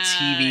a lot of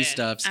TV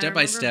stuff. Step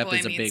by Step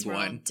is a big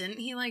one. Didn't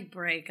he like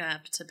break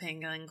up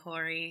Topanga and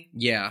Corey?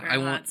 Yeah, for a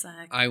hot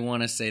sec? I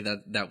want to say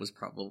that was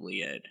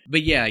probably it.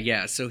 But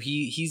yeah. So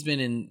he's been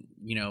in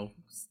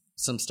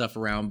some stuff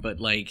around, but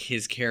like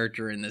his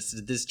character in this,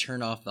 did this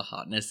turn off the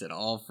hotness at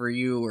all for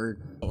you,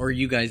 or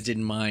you guys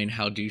didn't mind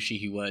how douchey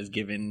he was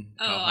given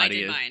how hot I he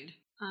did is? mind.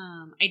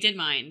 I did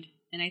mind,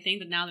 and I think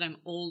that now that I'm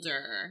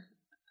older,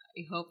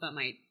 I hope that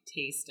my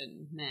taste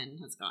in men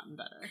has gotten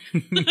better.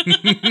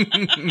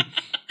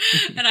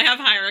 And I have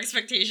higher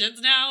expectations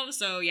now.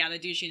 So yeah, the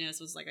douchiness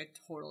was like a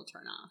total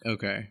turn off.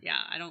 Okay. Yeah,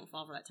 I don't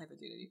fall for that type of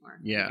dude anymore.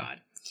 Yeah. Oh,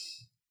 God.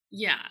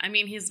 Yeah, I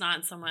mean, he's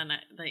not someone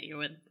that you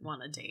would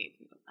want to date.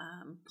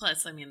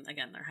 Plus, I mean,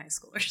 again, they're high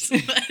schoolers.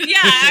 But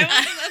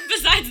Yeah,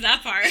 besides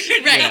that part.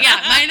 Right,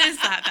 yeah, minus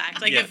that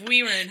fact. Like, Yeah. if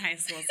we were in high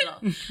school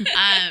still.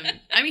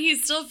 I mean,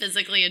 he's still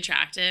physically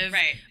attractive.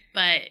 Right.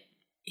 But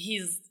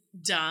he's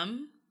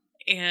dumb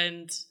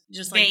and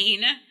just like...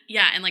 Vain.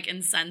 Yeah, and like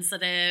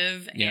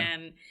insensitive. Yeah.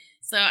 And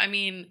so, I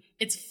mean,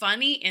 it's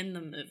funny in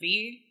the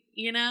movie,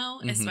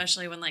 Mhm.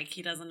 especially when like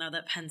he doesn't know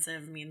that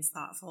pensive means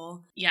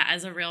thoughtful. Yeah,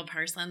 as a real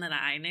person that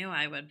I knew,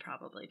 I would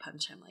probably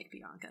punch him like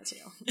Bianca too.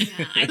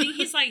 Yeah, I think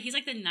he's like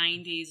the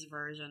 90s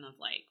version of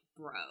like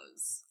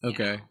Bros. you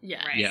Okay. know?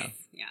 Yeah. Right. Yeah.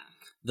 Yeah.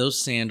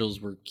 Those sandals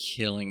were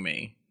killing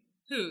me.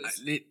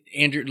 Who's?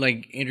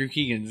 Andrew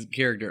Keegan's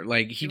character,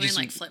 like he You wearing just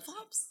like flip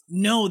flops?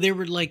 No, they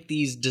were like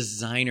these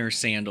designer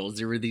sandals.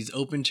 There were these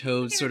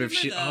open-toed I sort of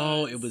remember shit.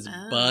 Oh, it those. was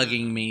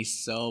bugging me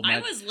so much. I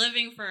was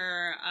living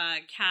for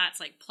Kat's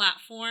like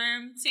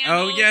platform Oh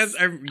sandals. yes,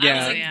 I was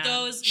yeah. like, Yeah.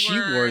 those She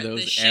were wore the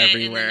those shit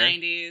everywhere.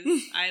 in the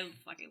 90s. I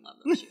fucking love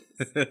those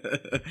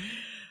shoes.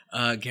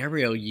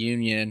 Gabrielle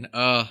Union.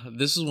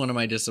 This was one of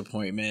my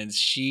disappointments.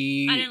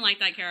 She I didn't like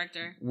that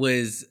character.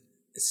 was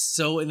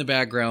so in the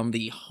background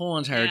the whole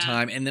entire Yeah.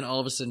 time, and then all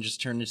of a sudden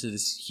just turned into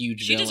this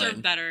huge She villain.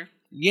 deserved better.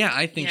 Yeah,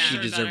 I think Yeah. she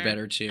Deserved deserved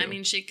better too. I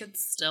mean, she could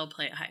still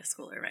play a high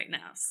schooler right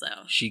now, so.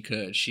 she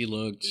could. She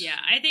looked. Yeah,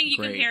 I think you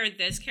great. compare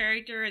this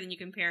character and then you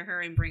compare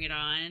her and Bring It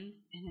On,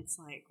 and it's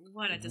like,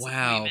 what a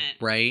disappointment.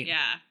 Wow, right?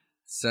 Yeah.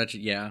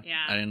 Yeah.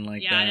 Yeah. I didn't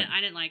like yeah, that.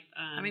 I didn't like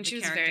I mean, the she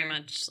was character. very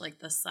much like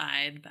the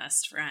side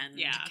best friend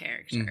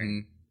character.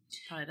 Mhm.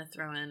 Probably to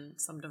throw in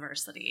some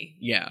diversity.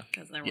 Yeah.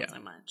 Because there Yeah.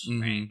 wasn't much.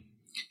 Mhm. Right.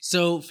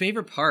 So,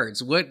 favorite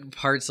parts. What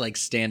parts like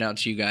stand out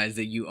to you guys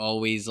that you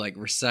always like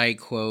recite,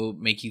 quote,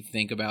 make you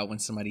think about when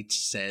somebody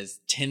says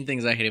 10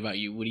 things I hate about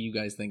you? What do you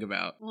guys think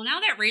about? Well,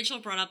 now that Rachel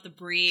brought up the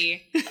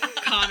Brie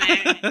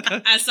comment,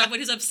 as someone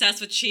who's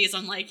obsessed with cheese,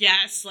 I'm like,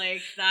 yes,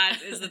 like that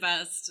is the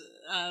best.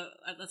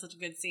 That's such a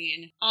good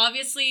scene.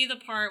 Obviously, the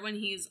part when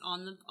he's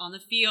on the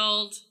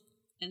field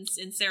and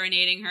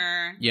serenading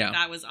her, Yeah.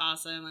 that was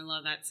awesome. I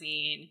love that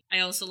scene.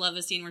 I also love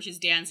the scene where she's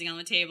dancing on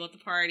the table at the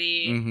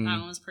party. Mhm. That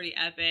one was pretty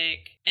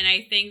epic. And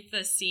I think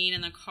the scene in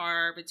the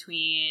car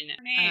between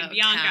her name, Oh,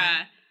 Bianca.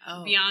 Kat.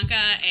 Bianca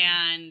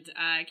and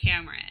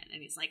Cameron,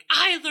 and he's like,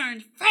 "I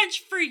learned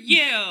French for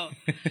you."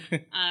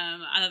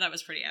 I thought that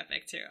was pretty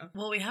epic too.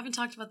 Well, we haven't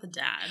talked about the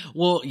dad.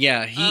 Well,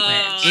 yeah, that's a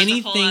whole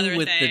anything other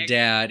with the thing.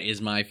 dad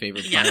is my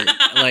favorite part. Yeah.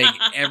 Like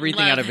everything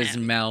Love out of his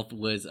him. mouth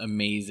was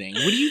amazing.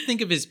 What do you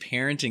think of his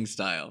parenting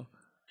style?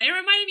 It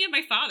reminded me of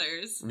my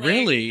father's. Like,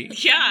 Really?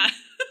 Yeah.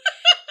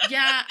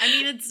 Yeah, I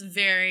mean, it's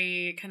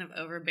very kind of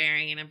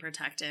overbearing and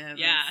protective.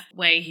 Yeah. Of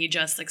way he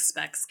just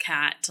expects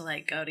Kat to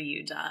like go to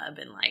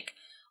UW and like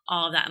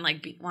all of that, and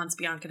like wants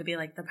Bianca to be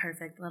like the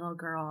perfect little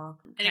girl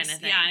kind of thing.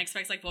 Yeah, and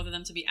expects like both of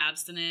them to be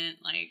abstinent.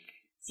 Like,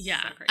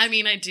 Yeah, so crazy. I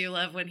mean, I do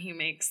love when he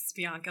makes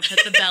Bianca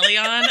put the belly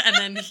on, and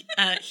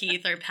then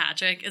Heath or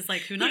Patrick is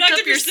like, "Who knocked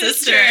up your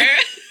sister?"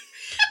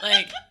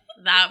 Like,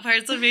 that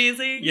part's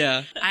amazing.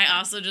 Yeah. I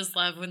also just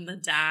love when the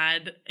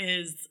dad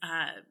is,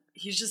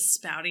 he's just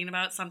spouting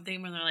about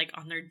something when they're like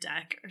on their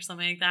deck or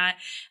something like that.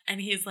 And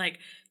he's like,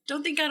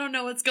 "Don't think I don't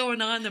know what's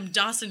going on. Them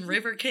Dawson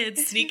River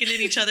kids sneaking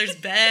in each other's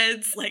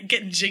beds, like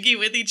getting jiggy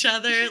with each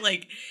other."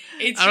 Like,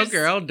 it's I don't just-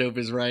 care how dope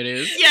his ride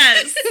is.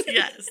 Yes,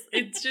 yes.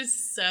 It's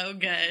just so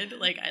good.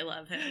 Like, I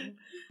love him.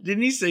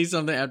 Didn't he say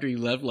something after he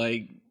left,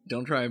 like,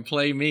 "Don't try and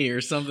play me" or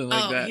something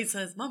like that? He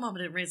says, "My mama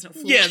didn't raise no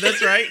fool." Yeah,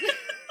 that's right.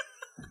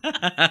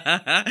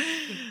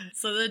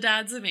 So the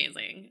dad's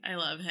amazing. I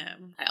love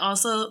him. I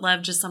also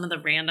love just some of the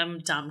random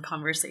dumb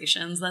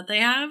conversations that they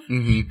have.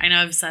 Mm-hmm. I know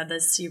I've said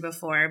this to you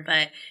before,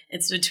 but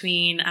it's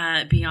between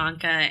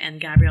Bianca and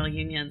Gabrielle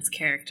Union's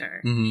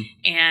character. Mm-hmm.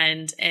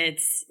 And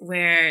it's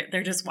where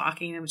they're just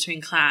walking in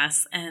between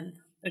class and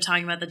they're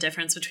talking about the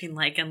difference between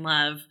like and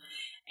love.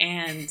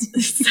 And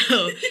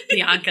so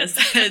Bianca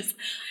says,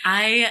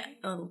 "I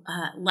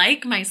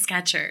like my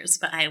Skechers,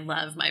 but I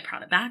love my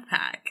Prada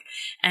backpack."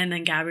 And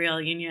then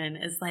Gabrielle Union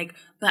is like,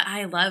 "But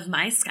I love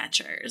my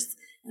Skechers."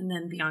 And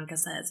then Bianca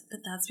says, "But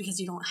that's because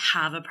you don't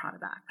have a Prada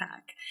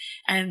backpack."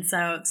 And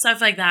so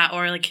stuff like that.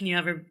 Or like,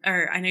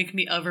 I know you can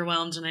be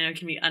overwhelmed and I know you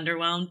can be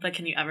underwhelmed, but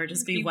can you ever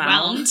just be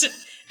whelmed?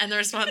 And the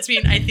response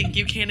being, "I think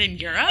you can in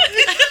Europe."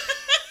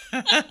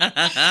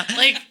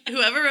 Like,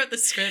 whoever wrote the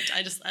script,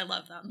 I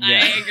love them. Yeah.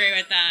 I agree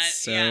with that.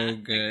 So Yeah,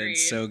 good, agreed.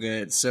 so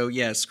good. So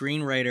yeah,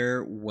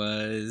 screenwriter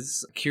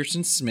was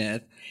Kirsten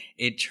Smith.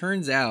 It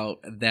turns out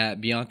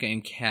that Bianca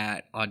and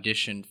Kat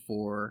auditioned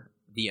for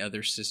the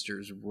other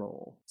sister's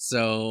role.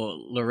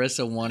 So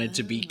Larissa wanted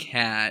to be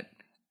Kat,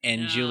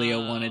 and Julia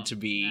wanted to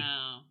be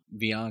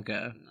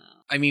Bianca. No.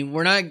 I mean,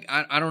 we're not,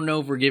 I don't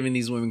know if we're giving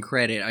these women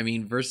credit. I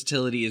mean,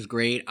 versatility is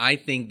great. I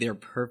think they're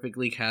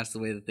perfectly cast the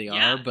way that they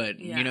are, but,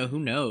 you know, who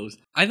knows?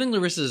 I think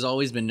Larissa has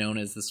always been known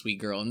as the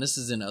sweet girl, and this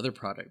is in other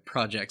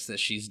projects that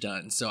she's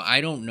done. So I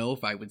don't know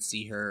if I would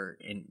see her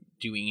in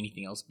doing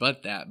anything else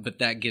but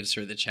that gives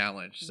her the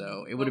challenge.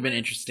 So it would have been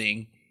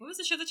interesting. What was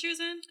the show that she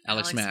was in?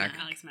 Alex Mack.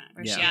 Alex Mack.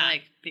 Where Yeah. she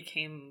like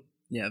became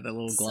Yeah, the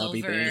little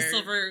globby Silver. thing.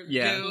 Silver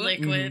Yeah. goo.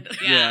 liquid.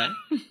 Mhm. Yeah.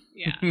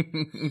 Yeah. Yeah.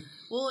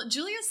 Well,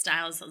 Julia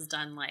Stiles has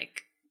done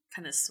like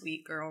kind of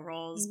sweet girl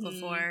roles Mhm.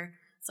 before,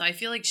 so I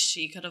feel like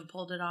she could have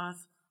pulled it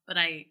off. But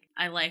I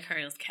like her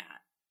as Kat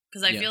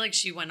because I Yeah. feel like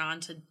she went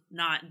on to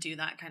not do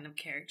that kind of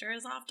character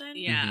as often.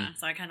 Yeah.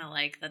 So I kind of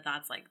like that.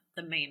 That's like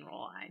the main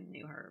role I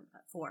knew her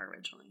for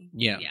originally.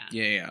 Yeah.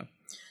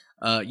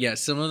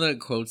 Some of the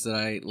quotes that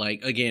I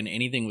like, again,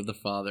 anything with the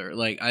father,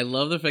 like, I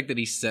love the fact that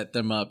he set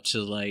them up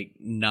to, like,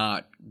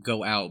 not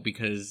go out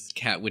because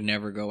Kat would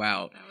never go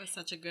out. That was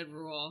such a good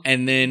rule.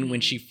 And then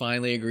when she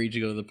finally agreed to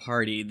go to the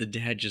party, the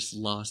dad just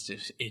lost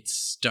it. It's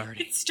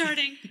starting. It's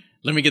starting.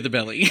 Let me get the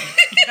belly.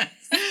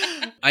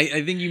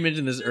 I think you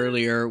mentioned this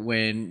earlier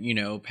when, you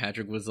know,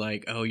 Patrick was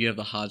like, "Oh, you have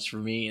the hots for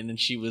me." And then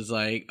she was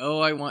like, "Oh,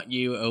 I want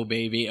you. Oh,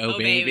 baby. Oh,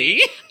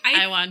 baby."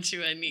 I want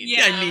you. I need you.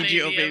 Yeah, I need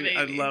you. Oh, baby.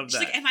 I love She's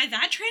that. like, am I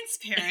that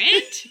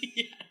transparent?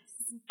 Yes.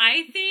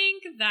 I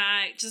think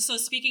that just so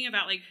speaking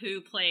about like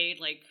who played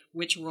like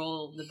which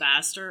role the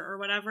best or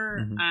whatever,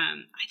 Mhm.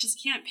 I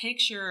just can't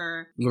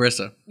picture.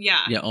 Larissa.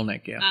 Yeah. Yeah,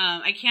 Olnek, yeah.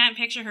 I can't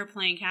picture her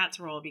playing Kat's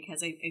role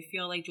because I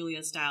feel like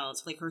Julia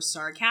Stiles, like her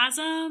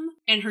sarcasm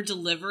and her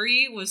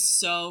delivery was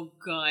so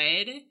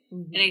good.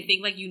 Mm-hmm. And I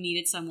think like you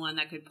needed someone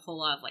that could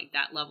pull off like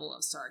that level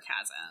of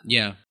sarcasm.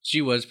 Yeah, she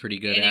was pretty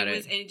good And at it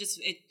was, it. and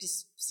it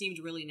just seemed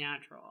really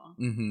natural.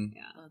 Mm-hmm.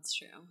 Yeah. That's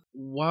true.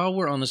 While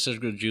we're on the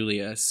subject of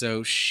Julia,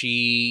 so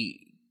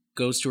she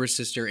goes to her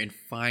sister and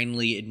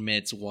finally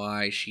admits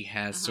why she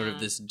has sort of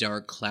this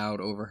dark cloud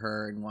over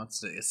her and wants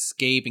to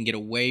escape and get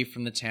away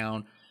from the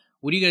town.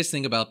 What do you guys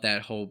think about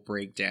that whole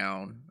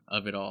breakdown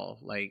of it all?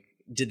 Like,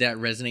 did that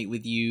resonate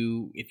with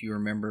you if you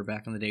remember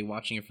back in the day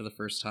watching it for the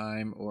first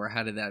time? Or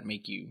how did that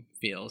make you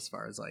feel as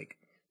far as like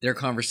their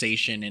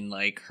conversation and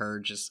like her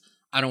just,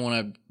 I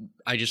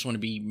just want to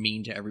be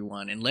mean to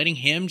everyone, and letting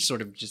him sort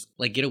of just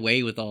like get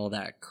away with all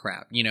that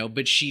crap, you know,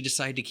 but she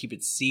decided to keep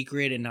it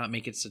secret and not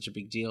make it such a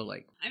big deal.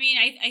 Like, I mean,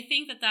 I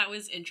think that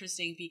was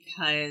interesting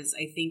because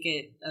I think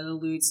it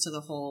alludes to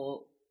the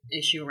whole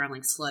issue around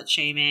like slut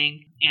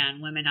shaming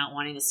and women not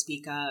wanting to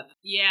speak up.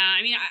 Yeah,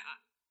 I mean,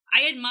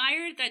 I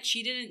admired that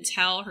she didn't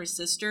tell her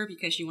sister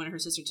because she wanted her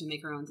sister to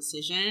make her own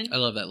decision. I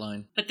love that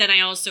line. But then I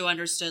also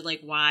understood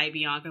like why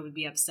Bianca would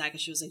be upset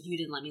because she was like, "You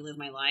didn't let me live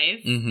my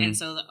life," and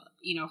so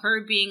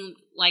her being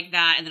like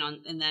that,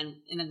 and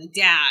then the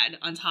dad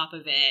on top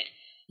of it,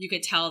 you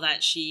could tell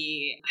that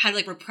she had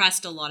like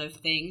repressed a lot of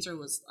things or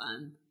was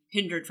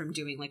hindered from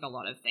doing like a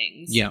lot of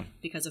things. Yeah,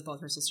 because of both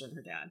her sister and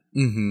her dad.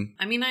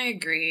 I mean, I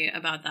agree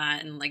about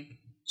that, and like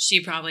she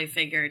probably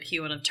figured he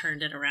would have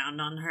turned it around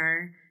on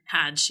her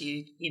had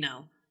she,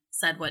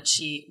 said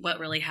what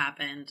really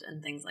happened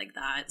and things like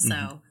that.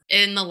 So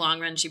in the long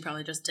run, she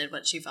probably just did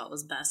what she felt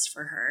was best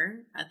for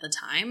her at the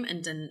time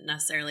and didn't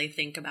necessarily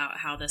think about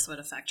how this would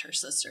affect her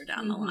sister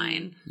down the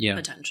line,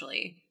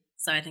 potentially.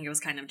 So I think it was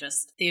kind of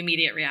just the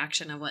immediate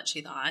reaction of what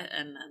she thought,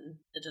 and then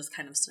it just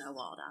kind of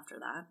snowballed after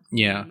that.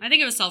 Yeah. I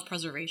think it was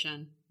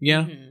self-preservation.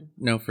 Yeah.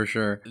 No, for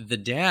sure. The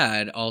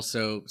dad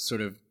also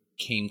sort of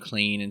came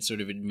clean and sort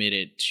of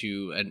admitted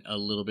to a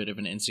little bit of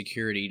an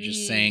insecurity,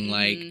 just saying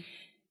like,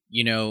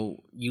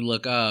 you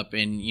look up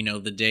and,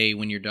 the day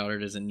when your daughter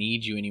doesn't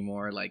need you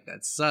anymore, like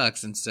that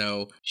sucks. And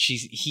so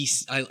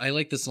I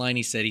like this line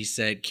he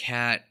said,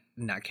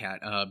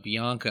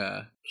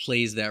 Bianca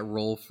plays that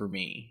role for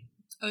me.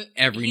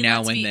 Every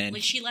now and then.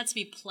 Like she lets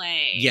me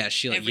play. Yeah,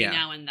 every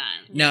now and then.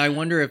 Now I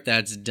wonder if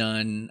that's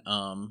done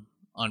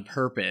on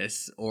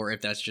purpose or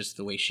if that's just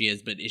the way she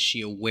is, but is she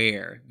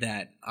aware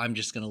that I'm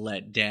just going to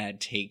let dad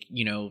take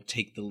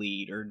the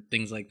lead or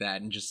things like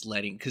that, and just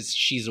because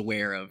she's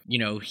aware of,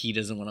 he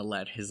doesn't want to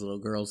let his little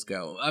girls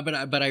go.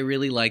 But I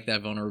really like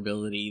that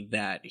vulnerability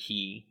that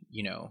he,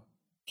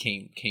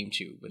 came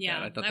to with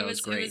that. I thought that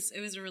was great.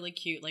 It was a really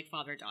cute, like,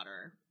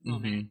 father-daughter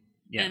moment.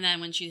 Yeah. And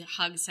then when she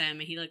hugs him,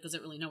 he like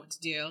doesn't really know what to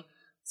do.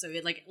 So he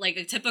like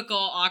a typical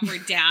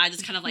awkward dad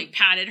just kind of like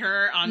patted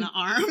her on the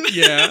arm.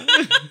 Yeah.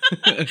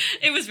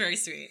 It was very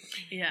sweet.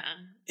 Yeah.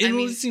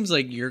 It seems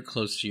like you're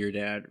close to your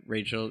dad,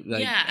 Rachel.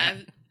 Like, yeah.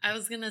 I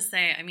was going to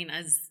say, I mean,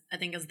 as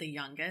the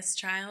youngest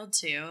child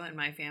too in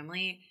my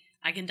family,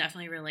 I can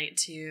definitely relate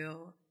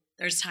to,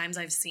 there's times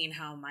I've seen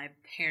how my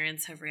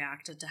parents have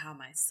reacted to how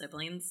my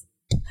siblings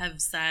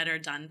have said or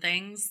done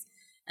things.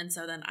 And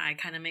so then I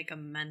kind of make a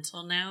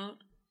mental note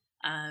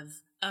of,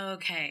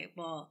 okay,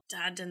 well,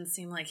 dad didn't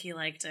seem like he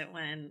liked it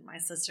when my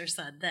sister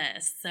said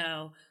this,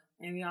 so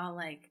maybe I'll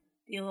like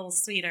be a little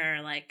sweeter,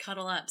 like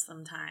cuddle up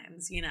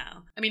sometimes,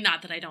 I mean,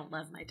 not that I don't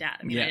love my dad.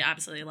 I mean, I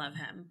absolutely love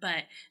him,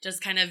 but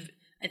just kind of,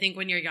 I think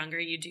when you're younger,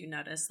 you do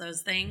notice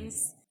those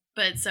things.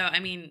 But so,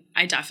 I mean,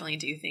 I definitely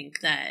do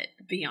think that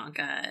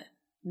Bianca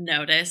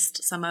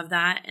noticed some of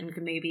that, and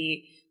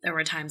maybe there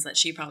were times that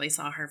she probably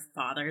saw her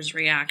father's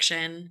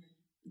reaction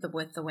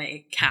with the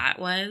way Kat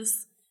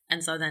was.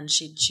 And so then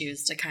she'd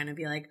choose to kind of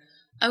be like,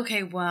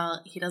 okay,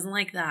 well, he doesn't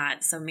like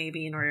that. So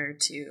maybe in order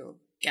to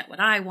get what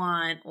I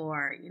want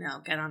or,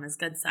 get on his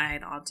good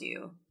side, I'll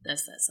do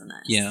this, this, and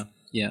this. Yeah,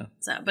 yeah.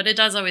 So, but it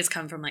does always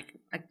come from like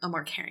a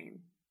more caring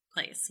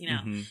place,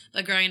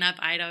 But growing up,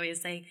 I'd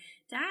always say,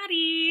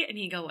 Daddy. And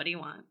he'd go, what do you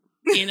want?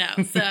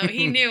 So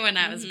he knew when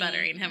I was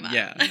buttering him up.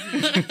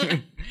 Yeah.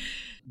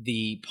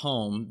 The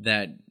poem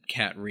that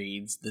Kat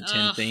reads, the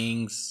 10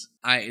 things.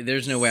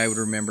 There's no way I would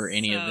remember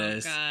any of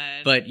this.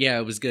 Good. But yeah,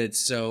 it was good.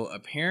 So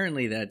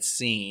apparently that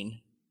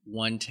scene,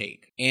 one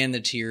take, and the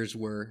tears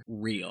were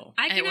real.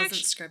 It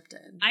wasn't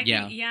scripted.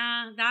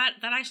 That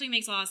actually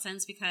makes a lot of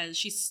sense because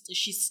she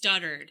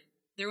stuttered.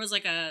 There was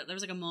like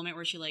a moment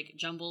where she like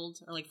jumbled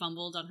or like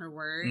fumbled on her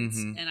words,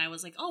 and I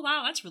was like, oh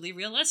wow, that's really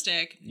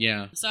realistic.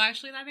 Yeah. So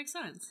actually that makes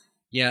sense.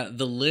 Yeah,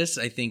 the list,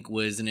 I think,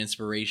 was an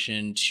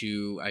inspiration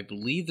to, I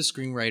believe, the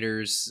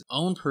screenwriter's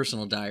own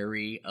personal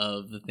diary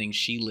of the things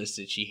she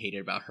listed she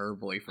hated about her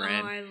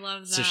boyfriend. Oh, I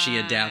love that. So she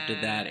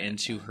adapted that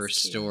into her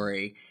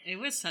story. It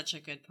was such a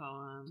good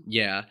poem.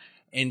 Yeah.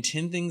 And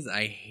 10 things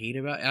I hate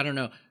about, I don't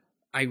know.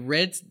 I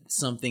read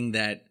something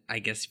that I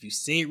guess if you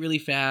say it really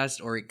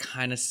fast, or it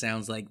kind of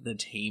sounds like The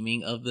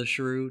Taming of the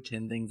Shrew,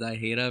 10 things I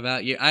hate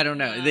about you. I don't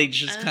know. They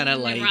just kind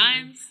of like... It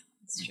rhymes.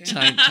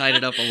 tied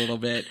it up a little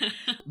bit.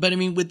 But I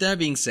mean, with that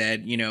being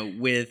said,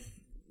 with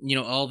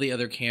all the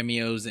other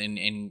cameos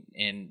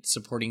and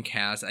supporting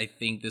cast, I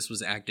think this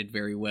was acted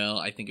very well.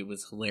 I think it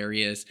was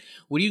hilarious.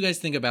 What do you guys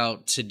think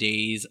about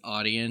today's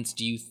audience?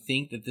 Do you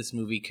think that this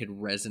movie could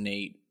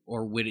resonate,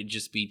 or would it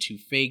just be too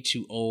fake,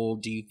 too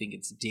old? Do you think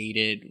it's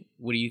dated?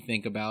 What do you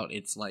think about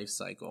its life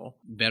cycle?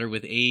 Better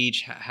with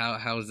age?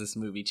 How is this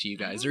movie to you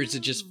guys? Or is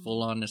it just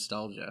full-on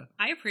nostalgia?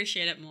 I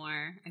appreciate it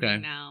more, I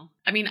think, now.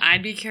 I mean,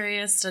 I'd be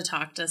curious to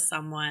talk to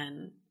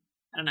someone,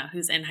 I don't know,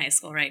 who's in high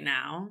school right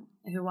now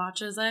who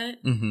watches it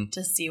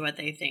to see what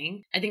they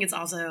think. I think it's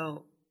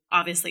also,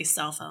 obviously,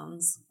 cell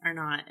phones are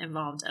not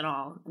involved at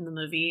all in the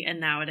movie. And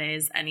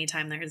nowadays,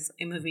 anytime there's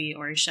a movie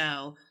or a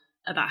show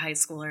about high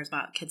schoolers,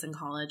 about kids in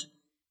college,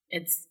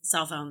 it's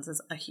cell phones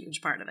is a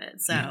huge part of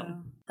it. So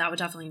that would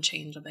definitely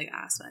change a big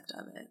aspect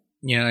of it.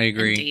 Yeah, I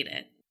agree. And date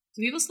it.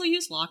 Do people still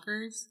use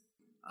lockers?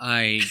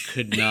 I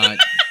could not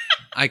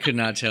I could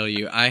not tell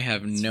you. I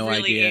have no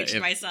really idea aged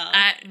myself.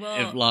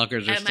 if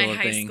lockers are still a At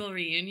my high thing. school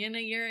reunion a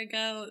year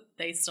ago,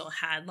 they still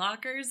had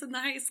lockers in the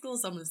high school,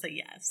 so I'm going to say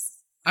yes.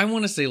 I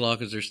want to say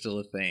lockers are still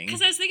a thing.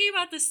 Because I was thinking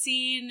about the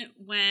scene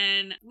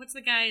when, what's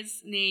the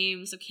guy's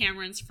name? So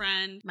Cameron's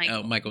friend? Michael.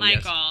 Oh, Michael,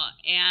 yes.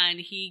 And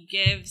he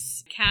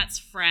gives Kat's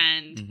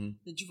friend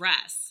the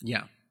dress.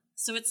 Yeah.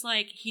 So it's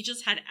like he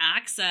just had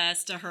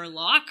access to her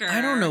locker.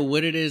 I don't know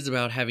what it is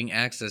about having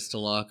access to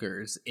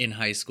lockers in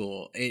high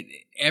school.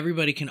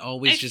 Everybody can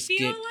always I feel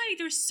get like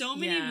there's so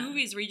many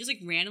movies where you just like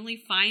randomly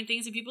find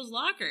things in people's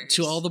lockers.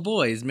 to all the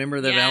boys.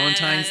 Remember the Yes,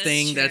 Valentine's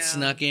thing that true.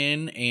 snuck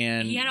in,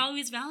 and He had all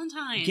these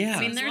Valentines. Yeah. I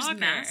mean, in his there's locker.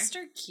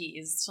 master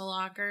keys to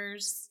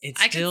lockers.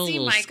 It's I still could see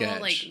a little Michael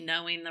sketch. like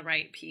knowing the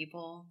right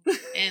people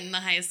in the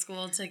high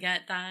school to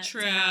get that.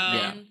 True. To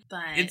happen,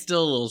 but it's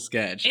still a little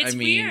sketch. It's I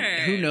mean, weird.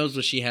 who knows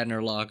what she had in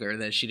her locker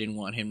that she didn't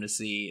want him to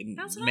see, and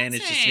That's what I'm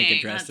managed to sneak a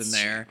saying. dress That's in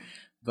there.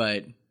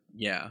 But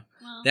yeah.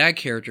 Well, That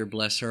character,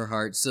 bless her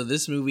heart. So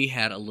this movie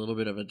had a little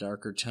bit of a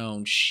darker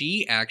tone.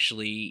 She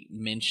actually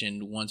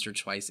mentioned once or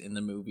twice in the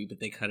movie, but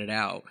they cut it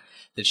out,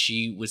 that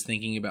she was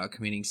thinking about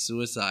committing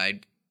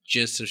suicide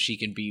just so she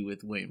could be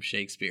with William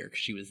Shakespeare, because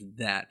she was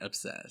that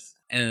obsessed.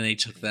 And then they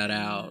took that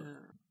out.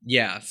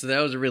 Yeah, so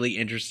that was a really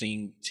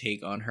interesting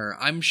take on her.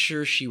 I'm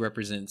sure she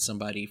represents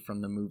somebody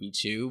from the movie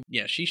too.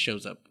 Yeah, she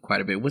shows up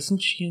quite a bit.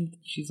 Wasn't she in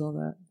She's All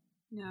That?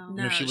 no.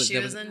 No, she she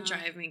was- was in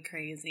Drive Me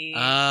Crazy.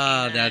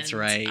 Ah, and, that's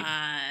right.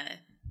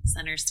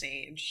 Center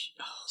Stage.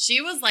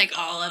 She was like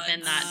all up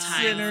in that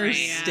time. Center frame.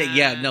 Stage.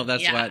 Yeah, no,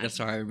 that's Yeah. why. That's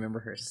how I remember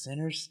her.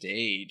 Center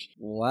Stage.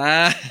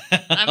 Wow.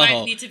 That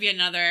might need to be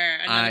another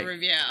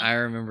review. I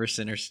remember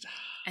Center Stage.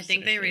 I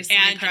think they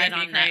recently And put it Drive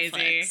Me on Crazy.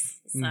 Netflix.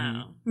 So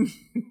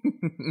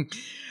Mm-hmm.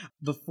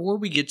 Before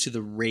we get to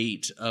the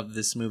rate of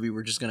this movie,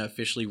 we're just going to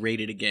officially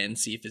rate it again,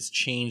 see if it's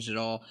changed at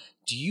all.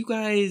 Did you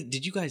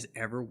guys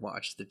ever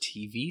watch the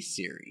TV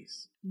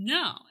series?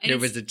 No. There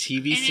was a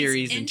TV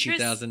series in I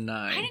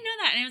 2009. didn't know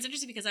that. And it was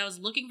interesting because I was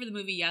looking for the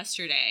movie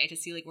yesterday to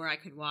see like where I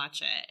could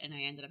watch it. And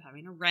I ended up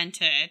having to rent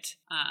it.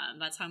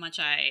 That's how much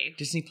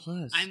Disney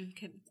Plus.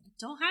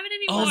 don't have it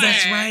anymore. Oh,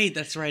 that's right.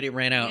 That's right. It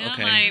ran out. You know,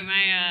 Okay.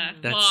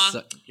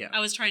 yeah. I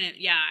was trying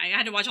to, I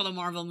had to watch all the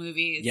Marvel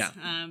movies. Yeah.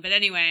 But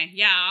anyway,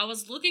 I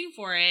was looking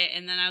for it.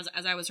 And then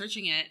as I was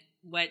searching it,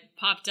 what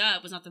popped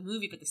up was not the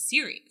movie, but the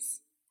series.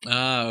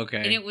 Oh, okay.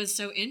 And it was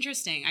so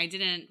interesting. I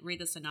didn't read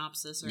the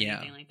synopsis or Yeah.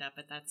 anything like that,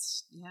 but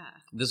that's,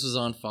 This was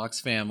on Fox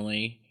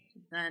Family.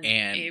 then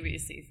And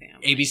ABC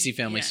Family. ABC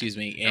Family, excuse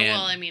me. Or, And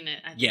well, I mean,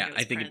 I think it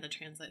was part of the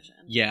transition.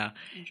 Yeah.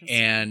 Interesting.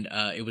 And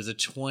it was a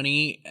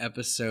 20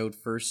 episode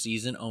first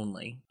season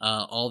only.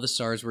 All the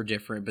stars were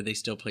different, but they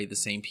still played the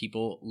same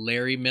people.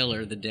 Larry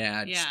Miller, the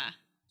dad,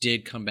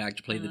 did come back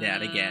to play the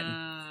dad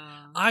again.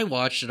 I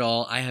watched it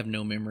all. I have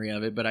no memory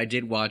of it, but I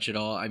did watch it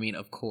all. I mean,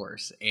 of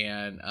course.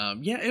 And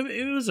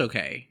it was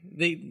okay.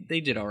 They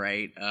did all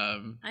right.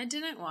 I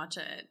didn't watch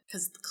it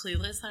because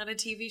Clueless had a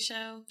TV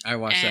show. I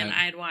watched and that.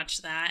 I'd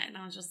watched that, and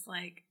I was just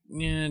like,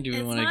 Yeah, do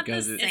we want to go?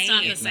 It's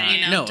not the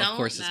same. You know, No, of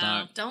course it's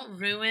not. Don't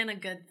ruin a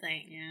good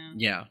thing.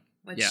 Yeah.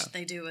 Which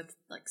they do with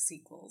like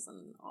sequels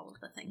and all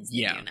of the things they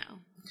do now.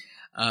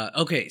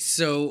 Okay,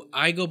 so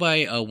I go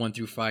by a 1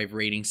 through 5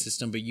 rating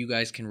system, but you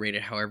guys can rate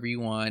it however you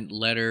want.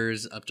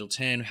 Letters up till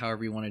 10,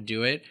 however you want to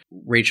do it.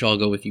 Rachel, I'll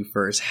go with you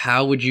first.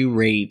 How would you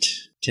rate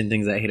 10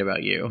 Things I Hate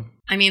About You?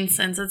 I mean,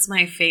 since it's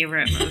my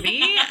favorite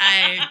movie,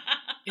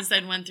 you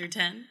said 1 through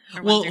 10?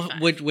 Or 1 through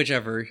 5?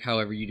 Whichever,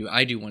 however you do.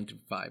 I do 1 through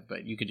 5,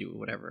 but you could do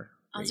whatever.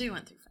 I'll do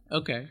 1 through 5.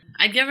 Okay.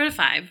 I'd give it a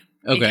 5.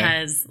 Okay.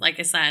 Because, like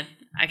I said,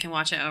 I can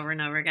watch it over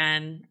and over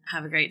again,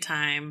 have a great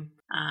time.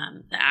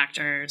 The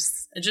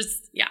actors,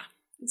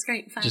 it's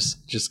great. 5.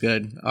 Just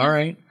good. All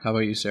right. How about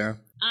you, Sarah?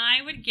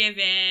 I would give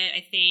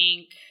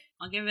it,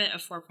 I'll give it a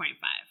 4.5.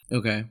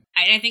 Okay.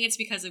 I think it's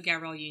because of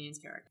Gabrielle Union's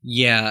character.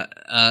 Yeah.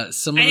 I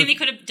think they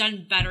could have done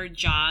a better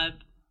job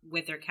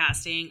with their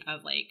casting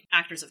of like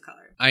actors of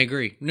color. I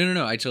agree.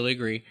 No. I totally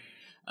agree.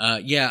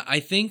 I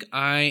think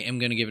I am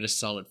going to give it a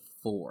solid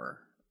 4.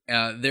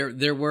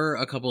 There were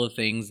a couple of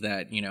things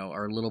that,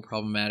 are a little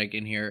problematic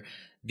in here.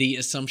 The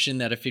assumption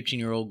that a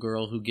 15-year-old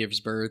girl who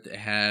gives birth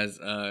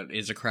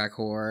is a crack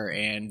whore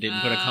and didn't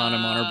put a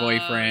condom on her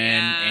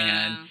boyfriend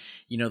and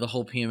the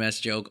whole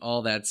PMS joke,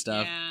 all that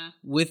stuff. Yeah.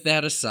 With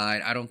that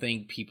aside, I don't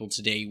think people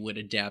today would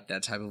adapt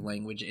that type of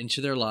language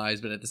into their lives,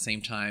 but at the same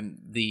time,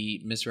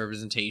 the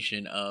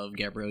misrepresentation of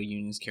Gabrielle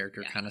Union's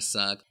character kind of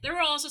sucked. There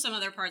were also some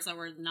other parts that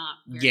were not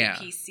very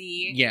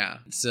PC. Yeah.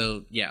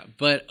 So,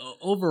 but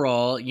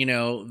overall,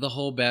 the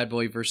whole bad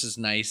boy versus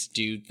nice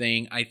dude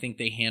thing, I think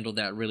they handled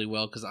that really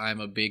well because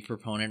I'm a big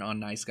proponent on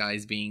nice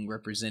guys being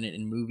represented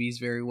in movies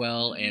very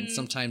well, and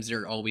sometimes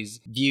they're always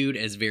viewed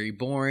as very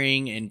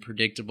boring and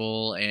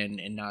predictable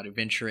and not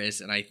adventurous,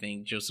 and I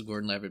think Joseph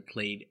Gordon-Levitt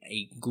played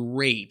a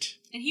great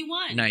and he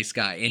won. Nice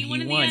guy, and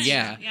he won.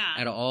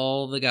 Out of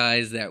all the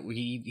guys that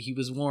he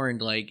was warned,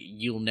 like,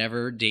 you'll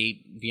never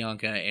date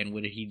Bianca, and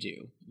what did he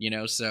do?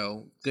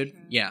 So good.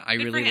 Yeah, I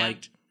really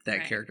liked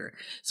that character.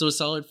 So a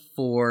solid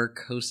 4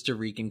 Costa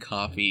Rican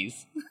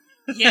coffees.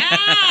 Yeah.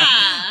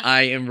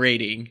 I am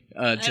rating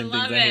 10 Things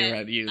I Hate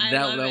About You.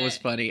 That was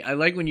funny. I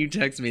like when you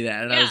text me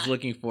that, and I was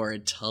looking for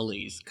it.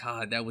 Tully's.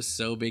 God, that was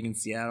so big in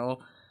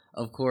Seattle,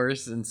 of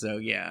course, and so,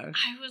 yeah.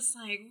 I was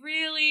like,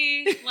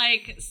 really?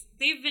 Like,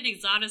 they've been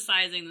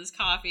exoticizing this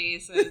coffee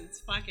since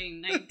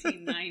fucking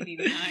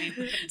 1999.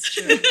 It's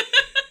true.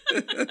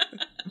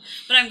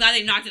 But I'm glad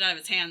they knocked it out of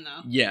its hand,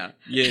 though. Yeah.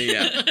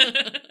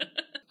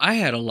 I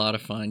had a lot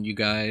of fun, you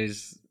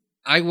guys.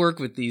 I work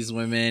with these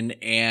women,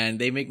 and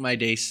they make my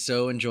day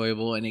so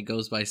enjoyable, and it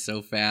goes by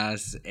so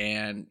fast.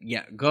 And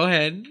yeah, go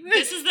ahead.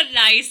 This is the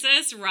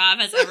nicest Rob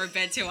has ever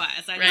been to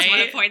us. I just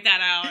want to point that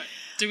out.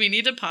 Do we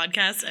need to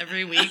podcast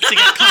every week to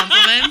get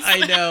compliments?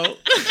 I know.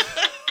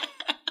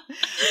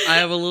 I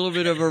have a little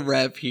bit of a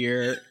rep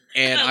here,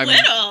 and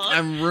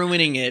I'm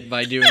ruining it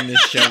by doing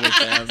this show with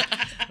them.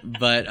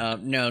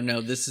 But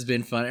no, this has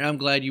been fun, and I'm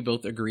glad you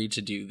both agreed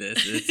to do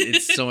this.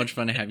 It's so much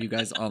fun to have you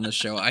guys on the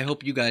show. I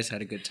hope you guys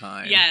had a good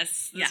time.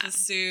 Yes, this was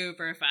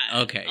super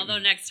fun. Okay. Although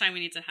next time we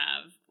need to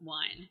have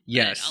wine.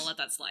 Yes. I'll let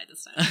that slide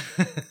this time.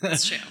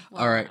 That's true.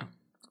 All right.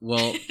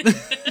 Well...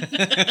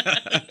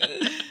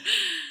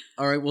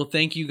 All right, well,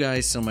 thank you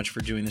guys so much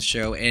for doing the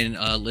show. And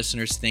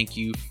listeners, thank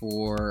you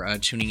for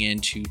tuning in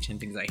to 10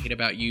 Things I Hate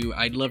About You.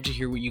 I'd love to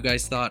hear what you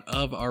guys thought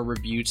of our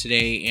review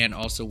today, and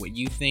also what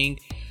you think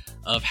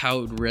of how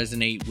it would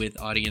resonate with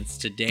audience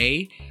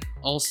today.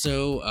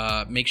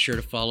 Also, make sure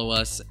to follow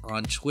us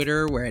on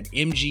Twitter. We're at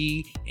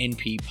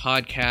MGNP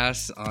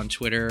Podcasts on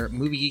Twitter,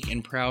 Movie Geek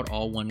and Proud,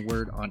 all one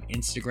word, on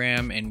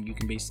Instagram. And you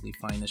can basically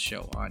find the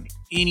show on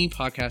any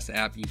podcast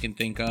app you can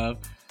think of.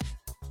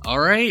 All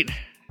right.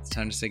 It's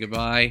time to say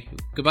goodbye.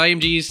 Goodbye,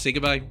 MGs. Say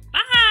goodbye.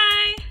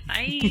 Bye.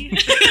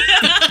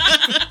 Bye.